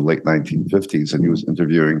 Minutes in the late 1950s, and he was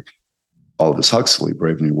interviewing Aldous Huxley,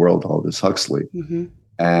 Brave New World, Aldous Huxley.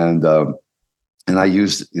 And I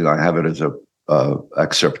used, I have it as a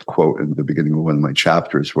excerpt quote in the beginning of one of my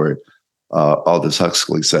chapters where Aldous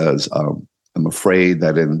Huxley says, "I'm afraid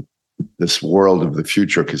that in this world of the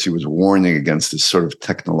future," because he was warning against this sort of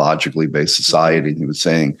technologically based society, and he was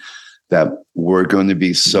saying that we're going to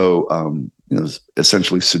be so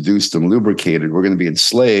essentially seduced and lubricated. We're going to be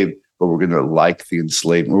enslaved, but we're going to like the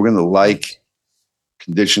enslavement. We're going to like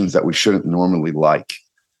conditions that we shouldn't normally like.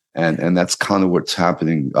 And that's kind of what's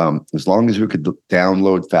happening. As long as we could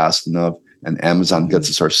download fast enough and Amazon gets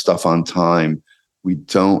us our stuff on time, we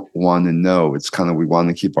don't want to know. It's kind of, we want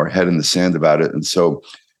to keep our head in the sand about it. And so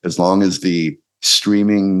as long as the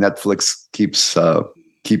streaming Netflix keeps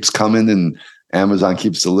coming and Amazon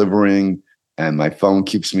keeps delivering, and my phone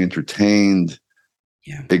keeps me entertained.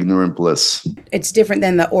 Ignorant bliss. It's different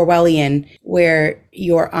than the Orwellian where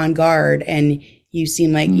you're on guard and you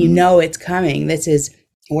seem like it's coming.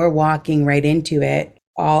 We're walking right into it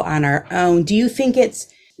all on our own. Do you think it's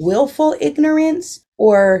willful ignorance,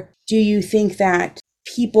 or do you think that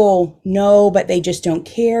people know but they just don't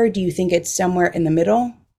care? Do you think it's somewhere in the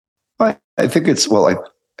middle? I think it's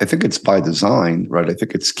I think it's by design, right? I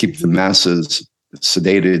think it's keep the masses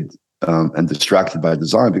sedated and distracted by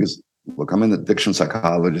design, because look, I'm an addiction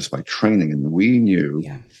psychologist by training, and we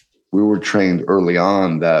were trained early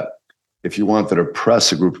on that if you wanted to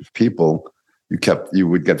oppress a group of people, you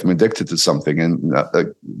would get them addicted to something. And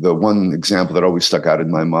the one example that always stuck out in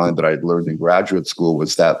my mind that I had learned in graduate school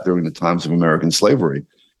was that during the times of American slavery,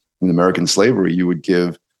 you would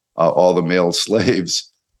give all the male slaves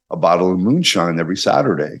a bottle of moonshine every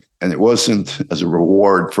Saturday. And it wasn't as a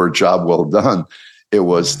reward for a job well done. It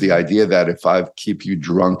was the idea that if I keep you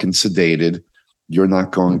drunk and sedated, you're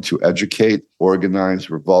not going to educate, organize,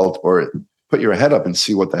 revolt, or put your head up and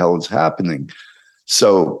see what the hell is happening.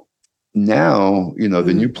 So now,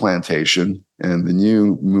 the new plantation and the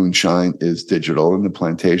new moonshine is digital, and the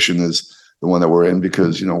plantation is the one that we're in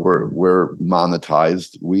because, we're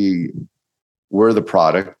monetized. We're the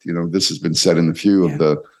product. This has been said in a few of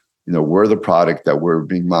the, we're the product that we're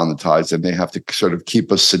being monetized, and they have to sort of keep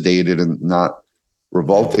us sedated and not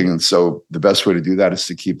revolting. And so the best way to do that is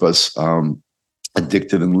to keep us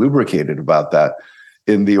addicted and lubricated about that.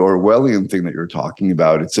 In the Orwellian thing that you're talking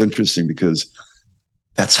about, it's interesting because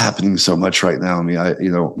that's happening so much right now. I mean,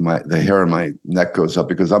 the hair on my neck goes up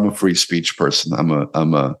because I'm a free speech person. I'm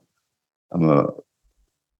a I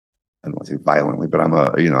don't want to say violently, but I'm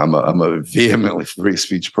a vehemently free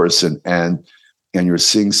speech person. And you're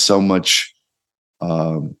seeing so much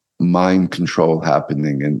mind control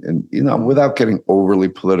happening, and without getting overly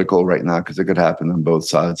political right now, because it could happen on both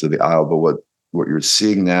sides of the aisle. But what you're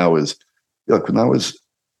seeing now is, look, when I was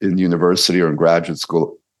in university or in graduate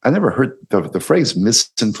school, I never heard the phrase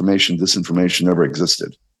misinformation, disinformation never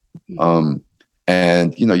existed.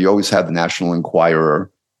 And you always had the National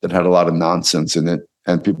Enquirer that had a lot of nonsense in it,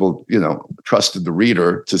 and people trusted the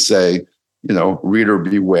reader to say, reader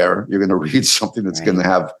beware, you're going to read something that's going to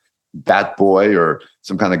have bat boy or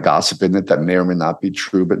some kind of gossip in it that may or may not be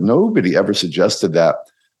true. But nobody ever suggested that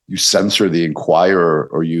you censor the Inquirer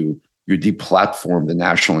or you deplatform the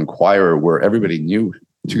National Enquirer, where everybody knew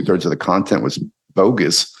 2/3 of the content was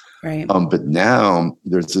bogus. Right. But now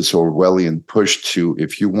there's this Orwellian push to,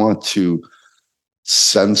 if you want to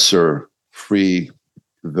censor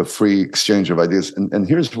the free exchange of ideas, and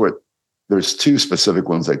here's what, there's two specific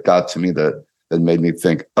ones that got to me that made me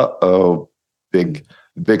think, big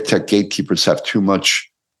tech gatekeepers have too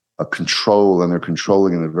much control, and they're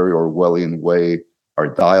controlling in a very Orwellian way our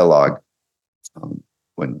dialogue.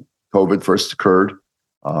 When COVID first occurred,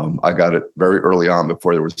 I got it very early on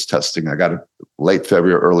before there was testing. I got it late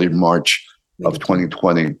February, early March of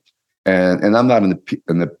 2020. And I'm not an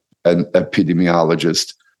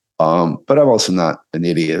epidemiologist, but I'm also not an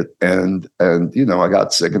idiot. And I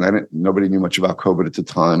got sick, and nobody knew much about COVID at the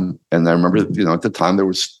time. And I remember, at the time there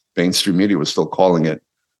was mainstream media was still calling it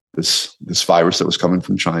this virus that was coming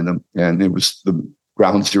from China, and it was the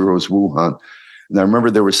ground zero was Wuhan. And I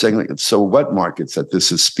remember they were saying, so wet markets, that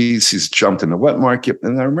this is species jumped in the wet market.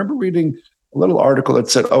 And I remember reading a little article that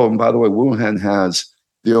said, and by the way, Wuhan has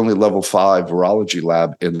the only level 5 virology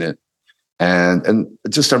lab in it. And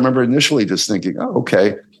I remember initially just thinking,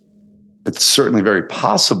 okay, it's certainly very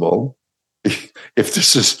possible if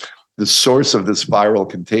this is the source of this viral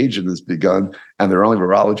contagion has begun and their only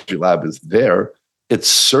virology lab is there, it's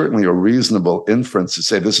certainly a reasonable inference to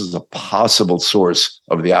say this is a possible source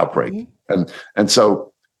of the outbreak. Mm-hmm. And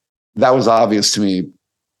so that was obvious to me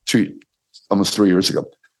almost 3 years ago.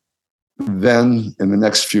 Then in the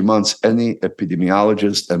next few months, any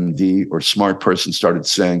epidemiologist, MD, or smart person started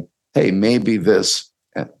saying, hey, maybe this,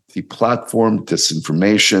 the platform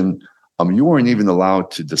disinformation. You weren't even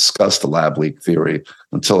allowed to discuss the lab leak theory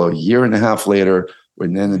until a year and a half later,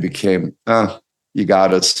 when then it became, you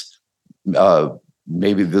got us.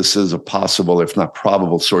 Maybe this is a possible, if not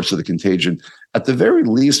probable, source of the contagion. At the very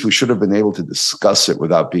least, we should have been able to discuss it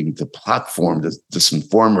without being deplatformed as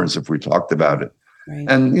disinformers if we talked about it. Right.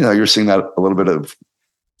 And, you're seeing that a little bit of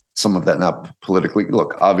some of that now politically.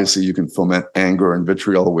 Look, obviously you can foment anger and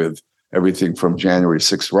vitriol with everything from January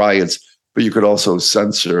 6th riots, but you could also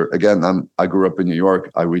censor. Again, I grew up in New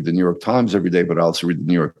York. I read the New York Times every day, but I also read the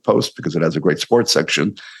New York Post because it has a great sports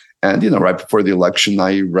section. And, right before the election,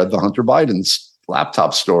 I read the Hunter Biden's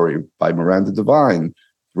laptop story by Miranda Devine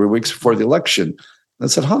 3 weeks before the election. And I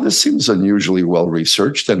said, this seems unusually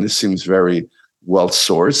well-researched, and this seems very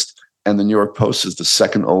well-sourced. And the New York Post is the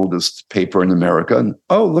second oldest paper in America. And,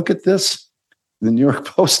 look at this. The New York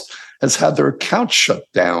Post has had their account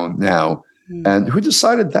shut down now. Mm. And who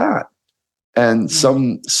decided that? And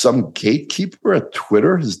some gatekeeper at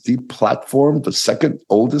Twitter has deplatformed the second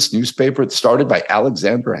oldest newspaper. It started by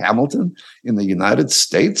Alexander Hamilton in the United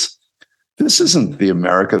States. This isn't the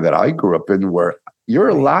America that I grew up in, where you're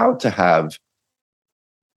allowed to have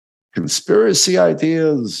conspiracy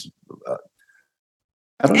ideas.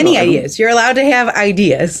 Ideas. You're allowed to have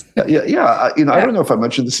ideas. Yeah. I don't know if I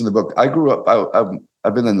mentioned this in the book. I grew up,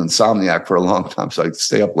 I've been an insomniac for a long time, so I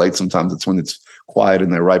stay up late sometimes. It's when it's quiet in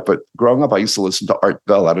there, right? But growing up, I used to listen to Art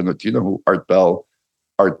Bell. I don't know. Do you know who Art Bell?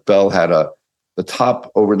 Art Bell had the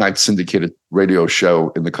top overnight syndicated radio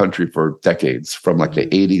show in the country for decades, from like the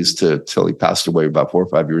 80s till he passed away about 4 or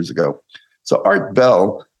 5 years ago. So Art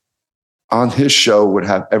Bell on his show would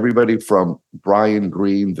have everybody from Brian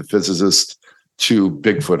Greene, the physicist, to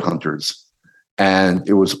Bigfoot hunters. And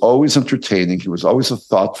it was always entertaining. He was always a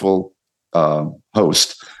thoughtful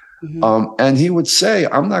host. Mm-hmm. And he would say,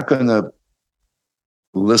 I'm not going to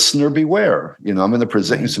listener beware. I'm going to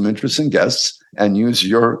present you some interesting guests and use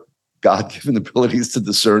your God-given abilities to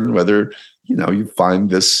discern whether, you find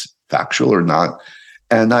this factual or not.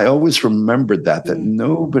 And I always remembered that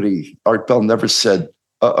Art Bell never said,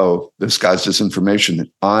 this guy's disinformation.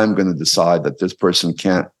 I'm going to decide that this person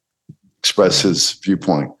can't express his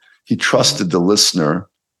viewpoint. He trusted the listener.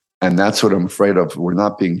 And that's what I'm afraid of. We're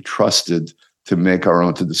not being trusted to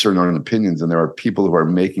discern our own opinions. And there are people who are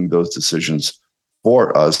making those decisions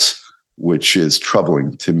for us, which is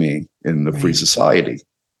troubling to me in the free society.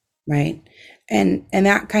 Right. And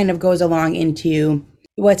that kind of goes along into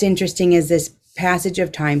what's interesting is this passage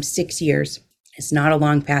of time, 6 years. It's not a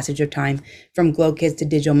long passage of time from Glow Kids to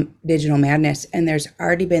digital madness. And there's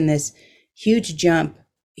already been this huge jump,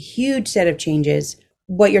 huge set of changes,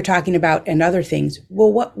 what you're talking about and other things.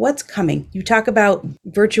 Well, what's coming? You talk about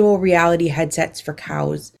virtual reality headsets for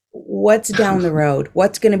cows. What's down the road?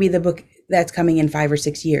 What's going to be the book that's coming in 5 or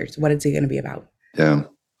 6 years? What is it going to be about? Yeah.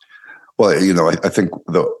 Well, I think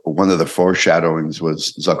one of the foreshadowings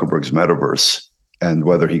was Zuckerberg's metaverse, and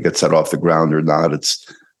whether he gets that off the ground or not, it's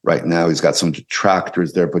right now. He's got some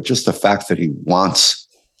detractors there, but just the fact that he wants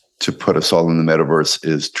to put us all in the metaverse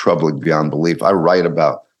is troubling beyond belief. I write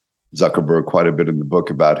about Zuckerberg quite a bit in the book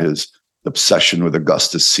about his obsession with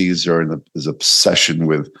Augustus Caesar and his obsession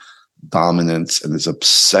with dominance and his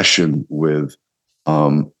obsession with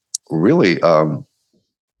really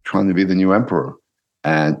trying to be the new emperor.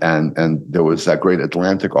 And there was that great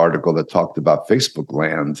Atlantic article that talked about Facebook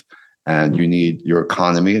land, and you need your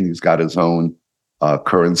economy, and he's got his own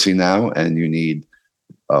currency now, and you need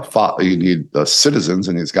citizens,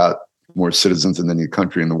 and he's got more citizens than any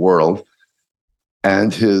country in the world.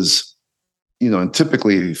 And his, and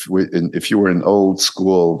typically, if you were an old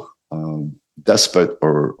school despot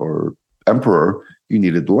or emperor, you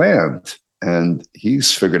needed land, and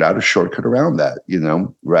he's figured out a shortcut around that.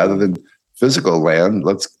 Rather than physical land,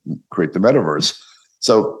 let's create the metaverse.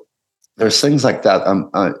 So there's things like that.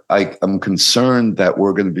 I'm concerned that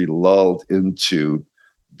we're going to be lulled into,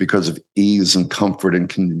 because of ease and comfort and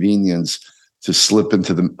convenience, to slip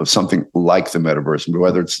into something like the metaverse,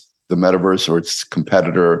 whether it's the metaverse or its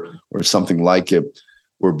competitor or something like it.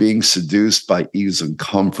 We're being seduced by ease and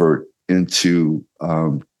comfort into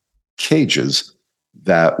cages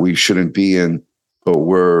that we shouldn't be in, but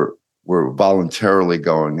we're voluntarily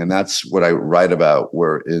going. And that's what I write about.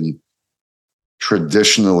 We're in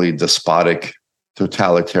traditionally despotic,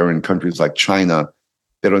 totalitarian countries like China.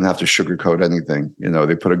 They don't have to sugarcoat anything.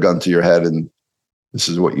 They put a gun to your head and this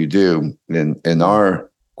is what you do. In our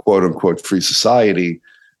quote unquote free society,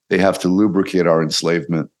 they have to lubricate our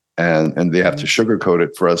enslavement and they have to sugarcoat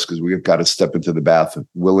it for us because we've got to step into the bath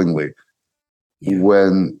willingly. Yeah.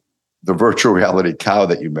 When the virtual reality cow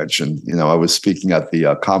that you mentioned, I was speaking at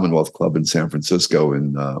the Commonwealth Club in San Francisco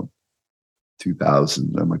in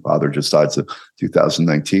 2000. And my father just died, so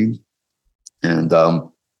 2019. And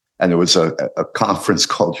there was a conference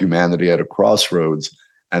called Humanity at a Crossroads.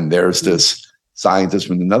 And there's this scientist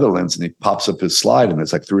from the Netherlands, and he pops up his slide, and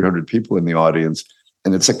there's like 300 people in the audience.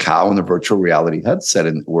 And it's a cow in a virtual reality headset.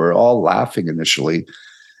 And we're all laughing initially.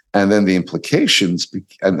 And then the implications,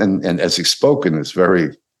 and as he spoke in this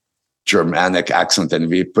very Germanic accent, and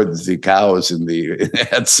we put the cows in the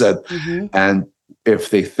headset. And if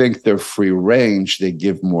they think they're free range, they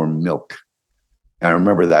give more milk. I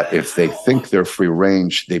remember that. If they think they're free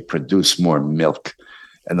range, they produce more milk.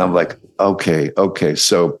 And I'm like, okay.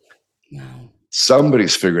 So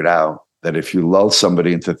somebody's figured out that if you lull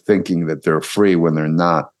somebody into thinking that they're free when they're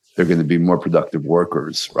not, they're going to be more productive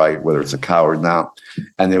workers, right? Whether it's a cow or not.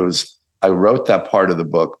 And I wrote that part of the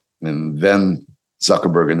book, and then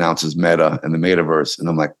Zuckerberg announces Meta and the metaverse. And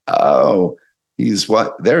I'm like, oh, he's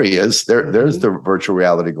what? There he is. There's the virtual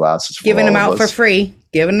reality glasses. Giving them out for free.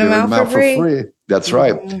 Giving them out for free. That's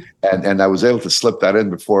right. And I was able to slip that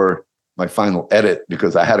in before my final edit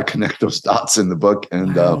because I had to connect those dots in the book.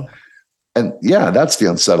 And and yeah, that's the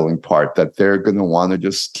unsettling part, that they're going to want to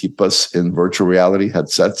just keep us in virtual reality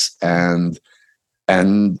headsets and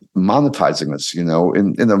monetizing us,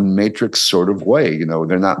 in a matrix sort of way.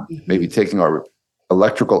 They're not maybe taking our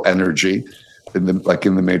electrical energy in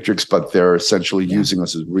the matrix, but they're essentially using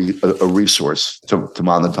us as a resource to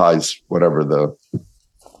monetize whatever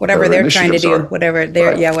they're trying to do, whatever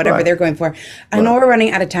they're going for. I know we're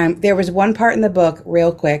running out of time. There was one part in the book,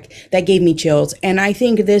 real quick, that gave me chills. And I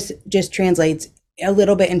think this just translates a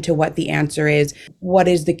little bit into what the answer is. What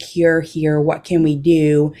is the cure here? What can we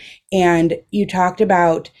do? And you talked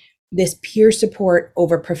about this peer support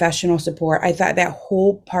over professional support. I thought that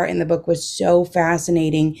whole part in the book was so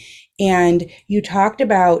fascinating. And you talked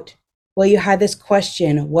about, you had this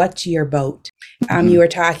question, what's your boat? You were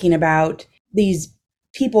talking about these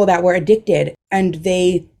people that were addicted, and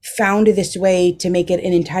they found this way to make it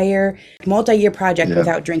an entire multi-year project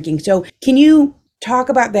without drinking. So can you talk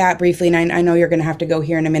about that briefly? And I know you're going to have to go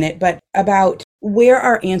here in a minute, but about where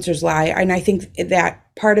our answers lie. And I think that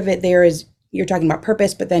part of it there is, you're talking about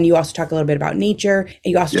purpose, but then you also talk a little bit about nature,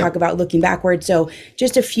 and you also talk about looking backward. So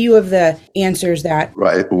just a few of the answers that.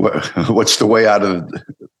 Right. What's the way out of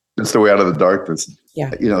the darkness?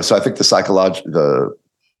 Yeah. So I think the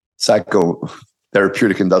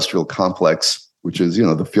psychotherapeutic industrial complex, which is,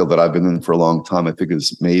 the field that I've been in for a long time, I think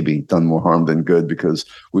has maybe done more harm than good, because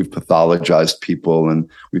we've pathologized people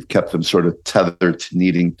and we've kept them sort of tethered to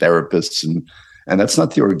needing therapists. And that's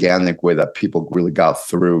not the organic way that people really got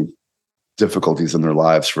through difficulties in their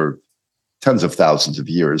lives for tens of thousands of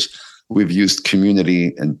years. We've used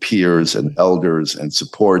community and peers and elders and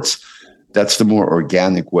supports. That's the more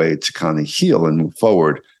organic way to kind of heal and move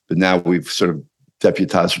forward. But now we've sort of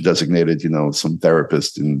deputized or designated, some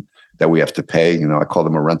therapist and that we have to pay. I call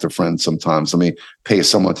them a rent-a-friend sometimes. Let me pay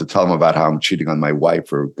someone to tell them about how I'm cheating on my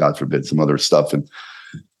wife, or God forbid, some other stuff. And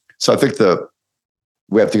So I think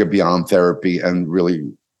we have to get beyond therapy and really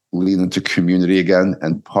lean into community again.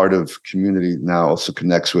 And part of community now also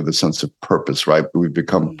connects with a sense of purpose, right? We've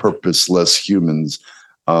become purposeless humans.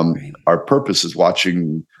 Right. Our purpose is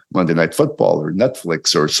watching Monday Night Football or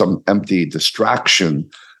Netflix or some empty distraction,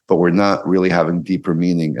 but we're not really having deeper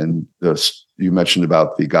meaning. And you mentioned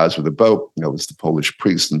about the guys with the boat. It was the Polish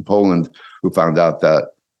priest in Poland who found out that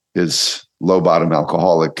his low-bottom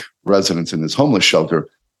alcoholic residents in his homeless shelter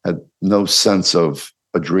had no sense of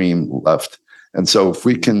a dream left. And so if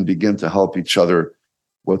we can begin to help each other,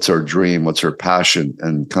 what's our dream, what's our passion,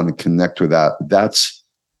 and kind of connect with that, that's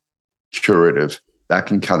curative. That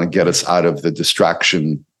can kind of get us out of the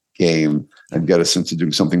distraction game and get us into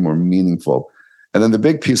doing something more meaningful. And then the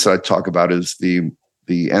big piece that I talk about is the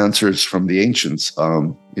answers from the ancients.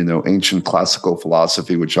 Ancient classical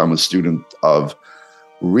philosophy, which I'm a student of,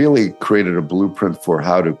 really created a blueprint for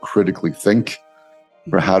how to critically think,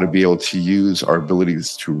 for how to be able to use our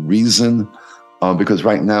abilities to reason. Because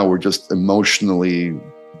right now we're just emotionally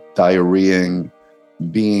diarrheaing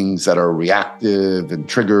beings that are reactive and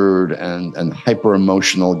triggered and hyper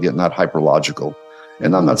emotional, yet not hyper logical.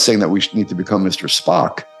 And I'm not saying that we need to become Mr.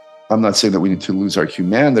 Spock. I'm not saying that we need to lose our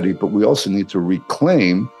humanity, but we also need to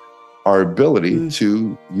reclaim our ability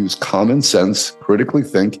to use common sense, critically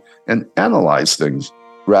think, and analyze things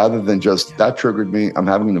rather than just that triggered me. I'm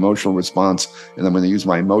having an emotional response, and I'm going to use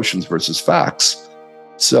my emotions versus facts.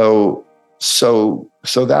 So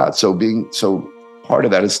part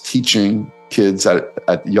of that is teaching kids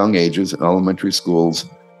at young ages in elementary schools,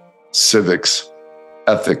 civics,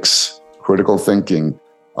 ethics, critical thinking.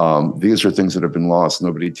 These are things that have been lost.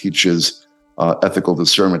 Nobody teaches ethical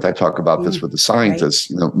discernment. I talk about this with the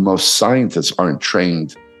scientists. Right. Most scientists aren't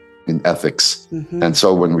trained in ethics. And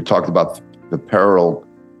so when we talked about the peril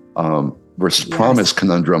versus promise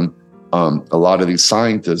conundrum, a lot of these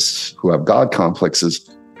scientists who have God complexes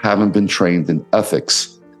haven't been trained in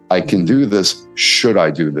ethics. I can do this. Should I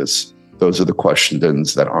do this? Those are the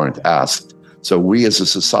questions that aren't asked. So we as a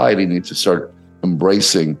society need to start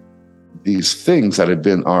embracing these things that have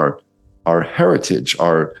been our heritage,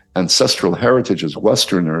 our ancestral heritage as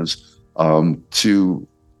Westerners, to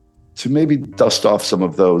maybe dust off some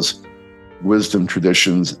of those wisdom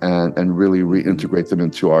traditions and really reintegrate them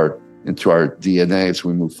into our DNA as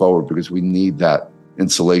we move forward, because we need that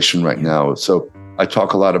insulation right now. So I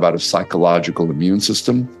talk a lot about a psychological immune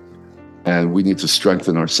system, and we need to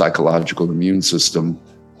strengthen our psychological immune system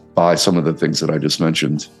by some of the things that I just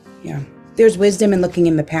mentioned. Yeah. There's wisdom in looking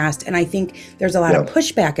in the past, and I think there's a lot of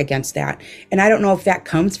pushback against that. And I don't know if that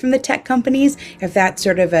comes from the tech companies, if that's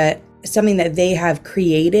sort of something that they have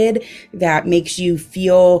created that makes you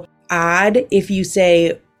feel odd if you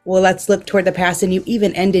say, well, let's look toward the past. And you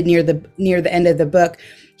even ended near the end of the book.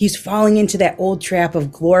 He's falling into that old trap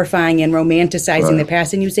of glorifying and romanticizing the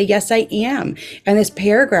past. And you say, yes, I am. And this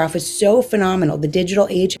paragraph is so phenomenal. The digital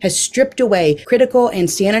age has stripped away critical and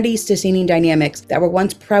sanity-sustaining dynamics that were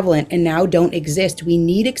once prevalent and now don't exist. We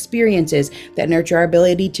need experiences that nurture our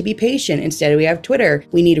ability to be patient. Instead, we have Twitter.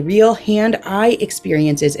 We need real hand-eye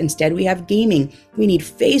experiences. Instead, we have gaming. We need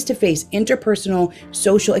face-to-face, interpersonal,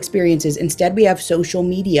 social experiences. Instead, we have social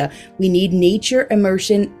media. We need nature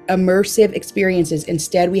immersive experiences.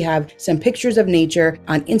 Instead, we have some pictures of nature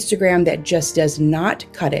on Instagram that just does not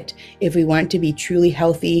cut it if we want to be truly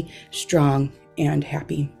healthy, strong, and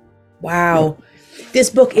happy. Wow. This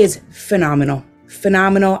book is phenomenal.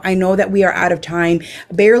 Phenomenal. I know that we are out of time.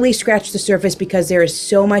 Barely scratched the surface because there is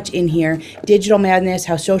so much in here. Digital madness,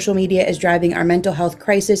 how social media is driving our mental health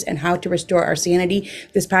crisis, and how to restore our sanity.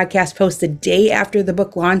 This podcast posts the day after the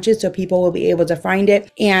book launches, so people will be able to find it.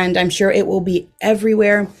 And I'm sure it will be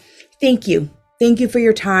everywhere. Thank you. Thank you for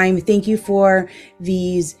your time. Thank you for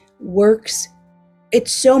these works.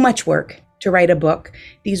 It's so much work to write a book.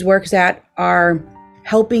 These works that are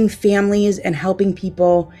helping families and helping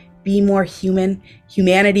people be more human.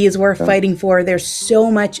 Humanity is worth fighting for. There's so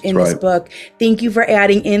much in this book. Thank you for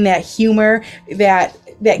adding in that humor that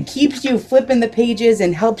keeps you flipping the pages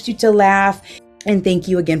and helps you to laugh. And thank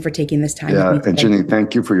you again for taking this time. Yeah, and Ginny,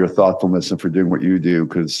 thank you for your thoughtfulness and for doing what you do,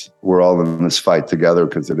 because we're all in this fight together,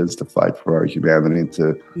 because it is the fight for our humanity,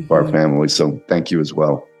 for our family. So thank you as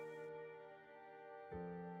well.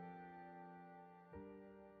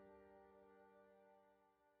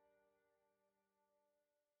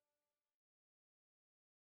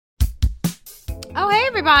 Oh, hey,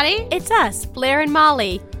 everybody. It's us, Blair and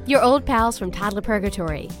Molly, your old pals from Toddler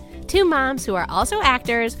Purgatory. Two moms who are also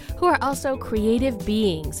actors, who are also creative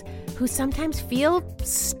beings, who sometimes feel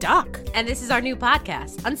stuck. And this is our new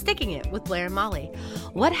podcast, Unsticking It with Blair and Molly.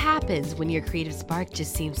 What happens when your creative spark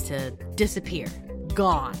just seems to disappear?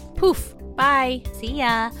 gone. Poof. Bye. See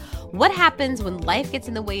ya. What happens when life gets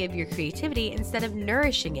in the way of your creativity instead of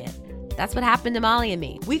nourishing it? That's what happened to Molly and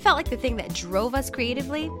me. We felt like the thing that drove us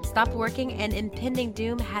creatively stopped working and impending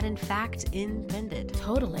doom had in fact impended.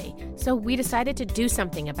 Totally. So we decided to do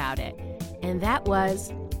something about it. And that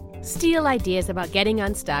was steal ideas about getting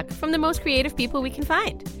unstuck from the most creative people we can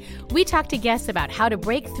find. We talked to guests about how to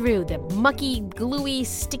break through the mucky, gluey,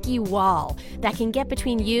 sticky wall that can get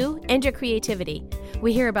between you and your creativity.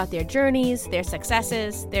 We hear about their journeys, their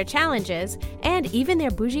successes, their challenges, and even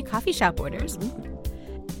their bougie coffee shop orders.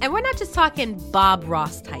 And we're not just talking Bob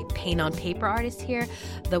Ross type paint on paper artists here,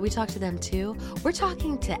 though we talk to them too. We're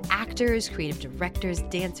talking to actors, creative directors,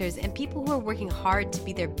 dancers, and people who are working hard to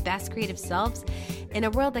be their best creative selves in a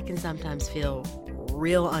world that can sometimes feel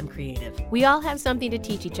real uncreative. We all have something to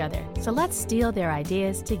teach each other, so let's steal their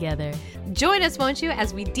ideas together. Join us, won't you,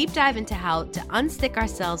 as we deep dive into how to unstick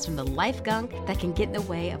ourselves from the life gunk that can get in the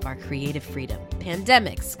way of our creative freedom.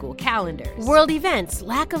 Pandemics, school calendars, world events,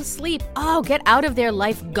 lack of sleep. Oh, get out of their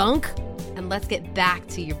life gunk. And let's get back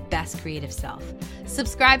to your best creative self.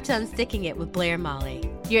 Subscribe to Unsticking It with Blair and Molly.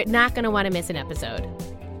 You're not going to want to miss an episode.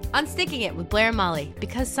 Unsticking It with Blair and Molly,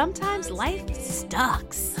 because sometimes life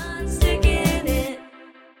sucks. Unsticking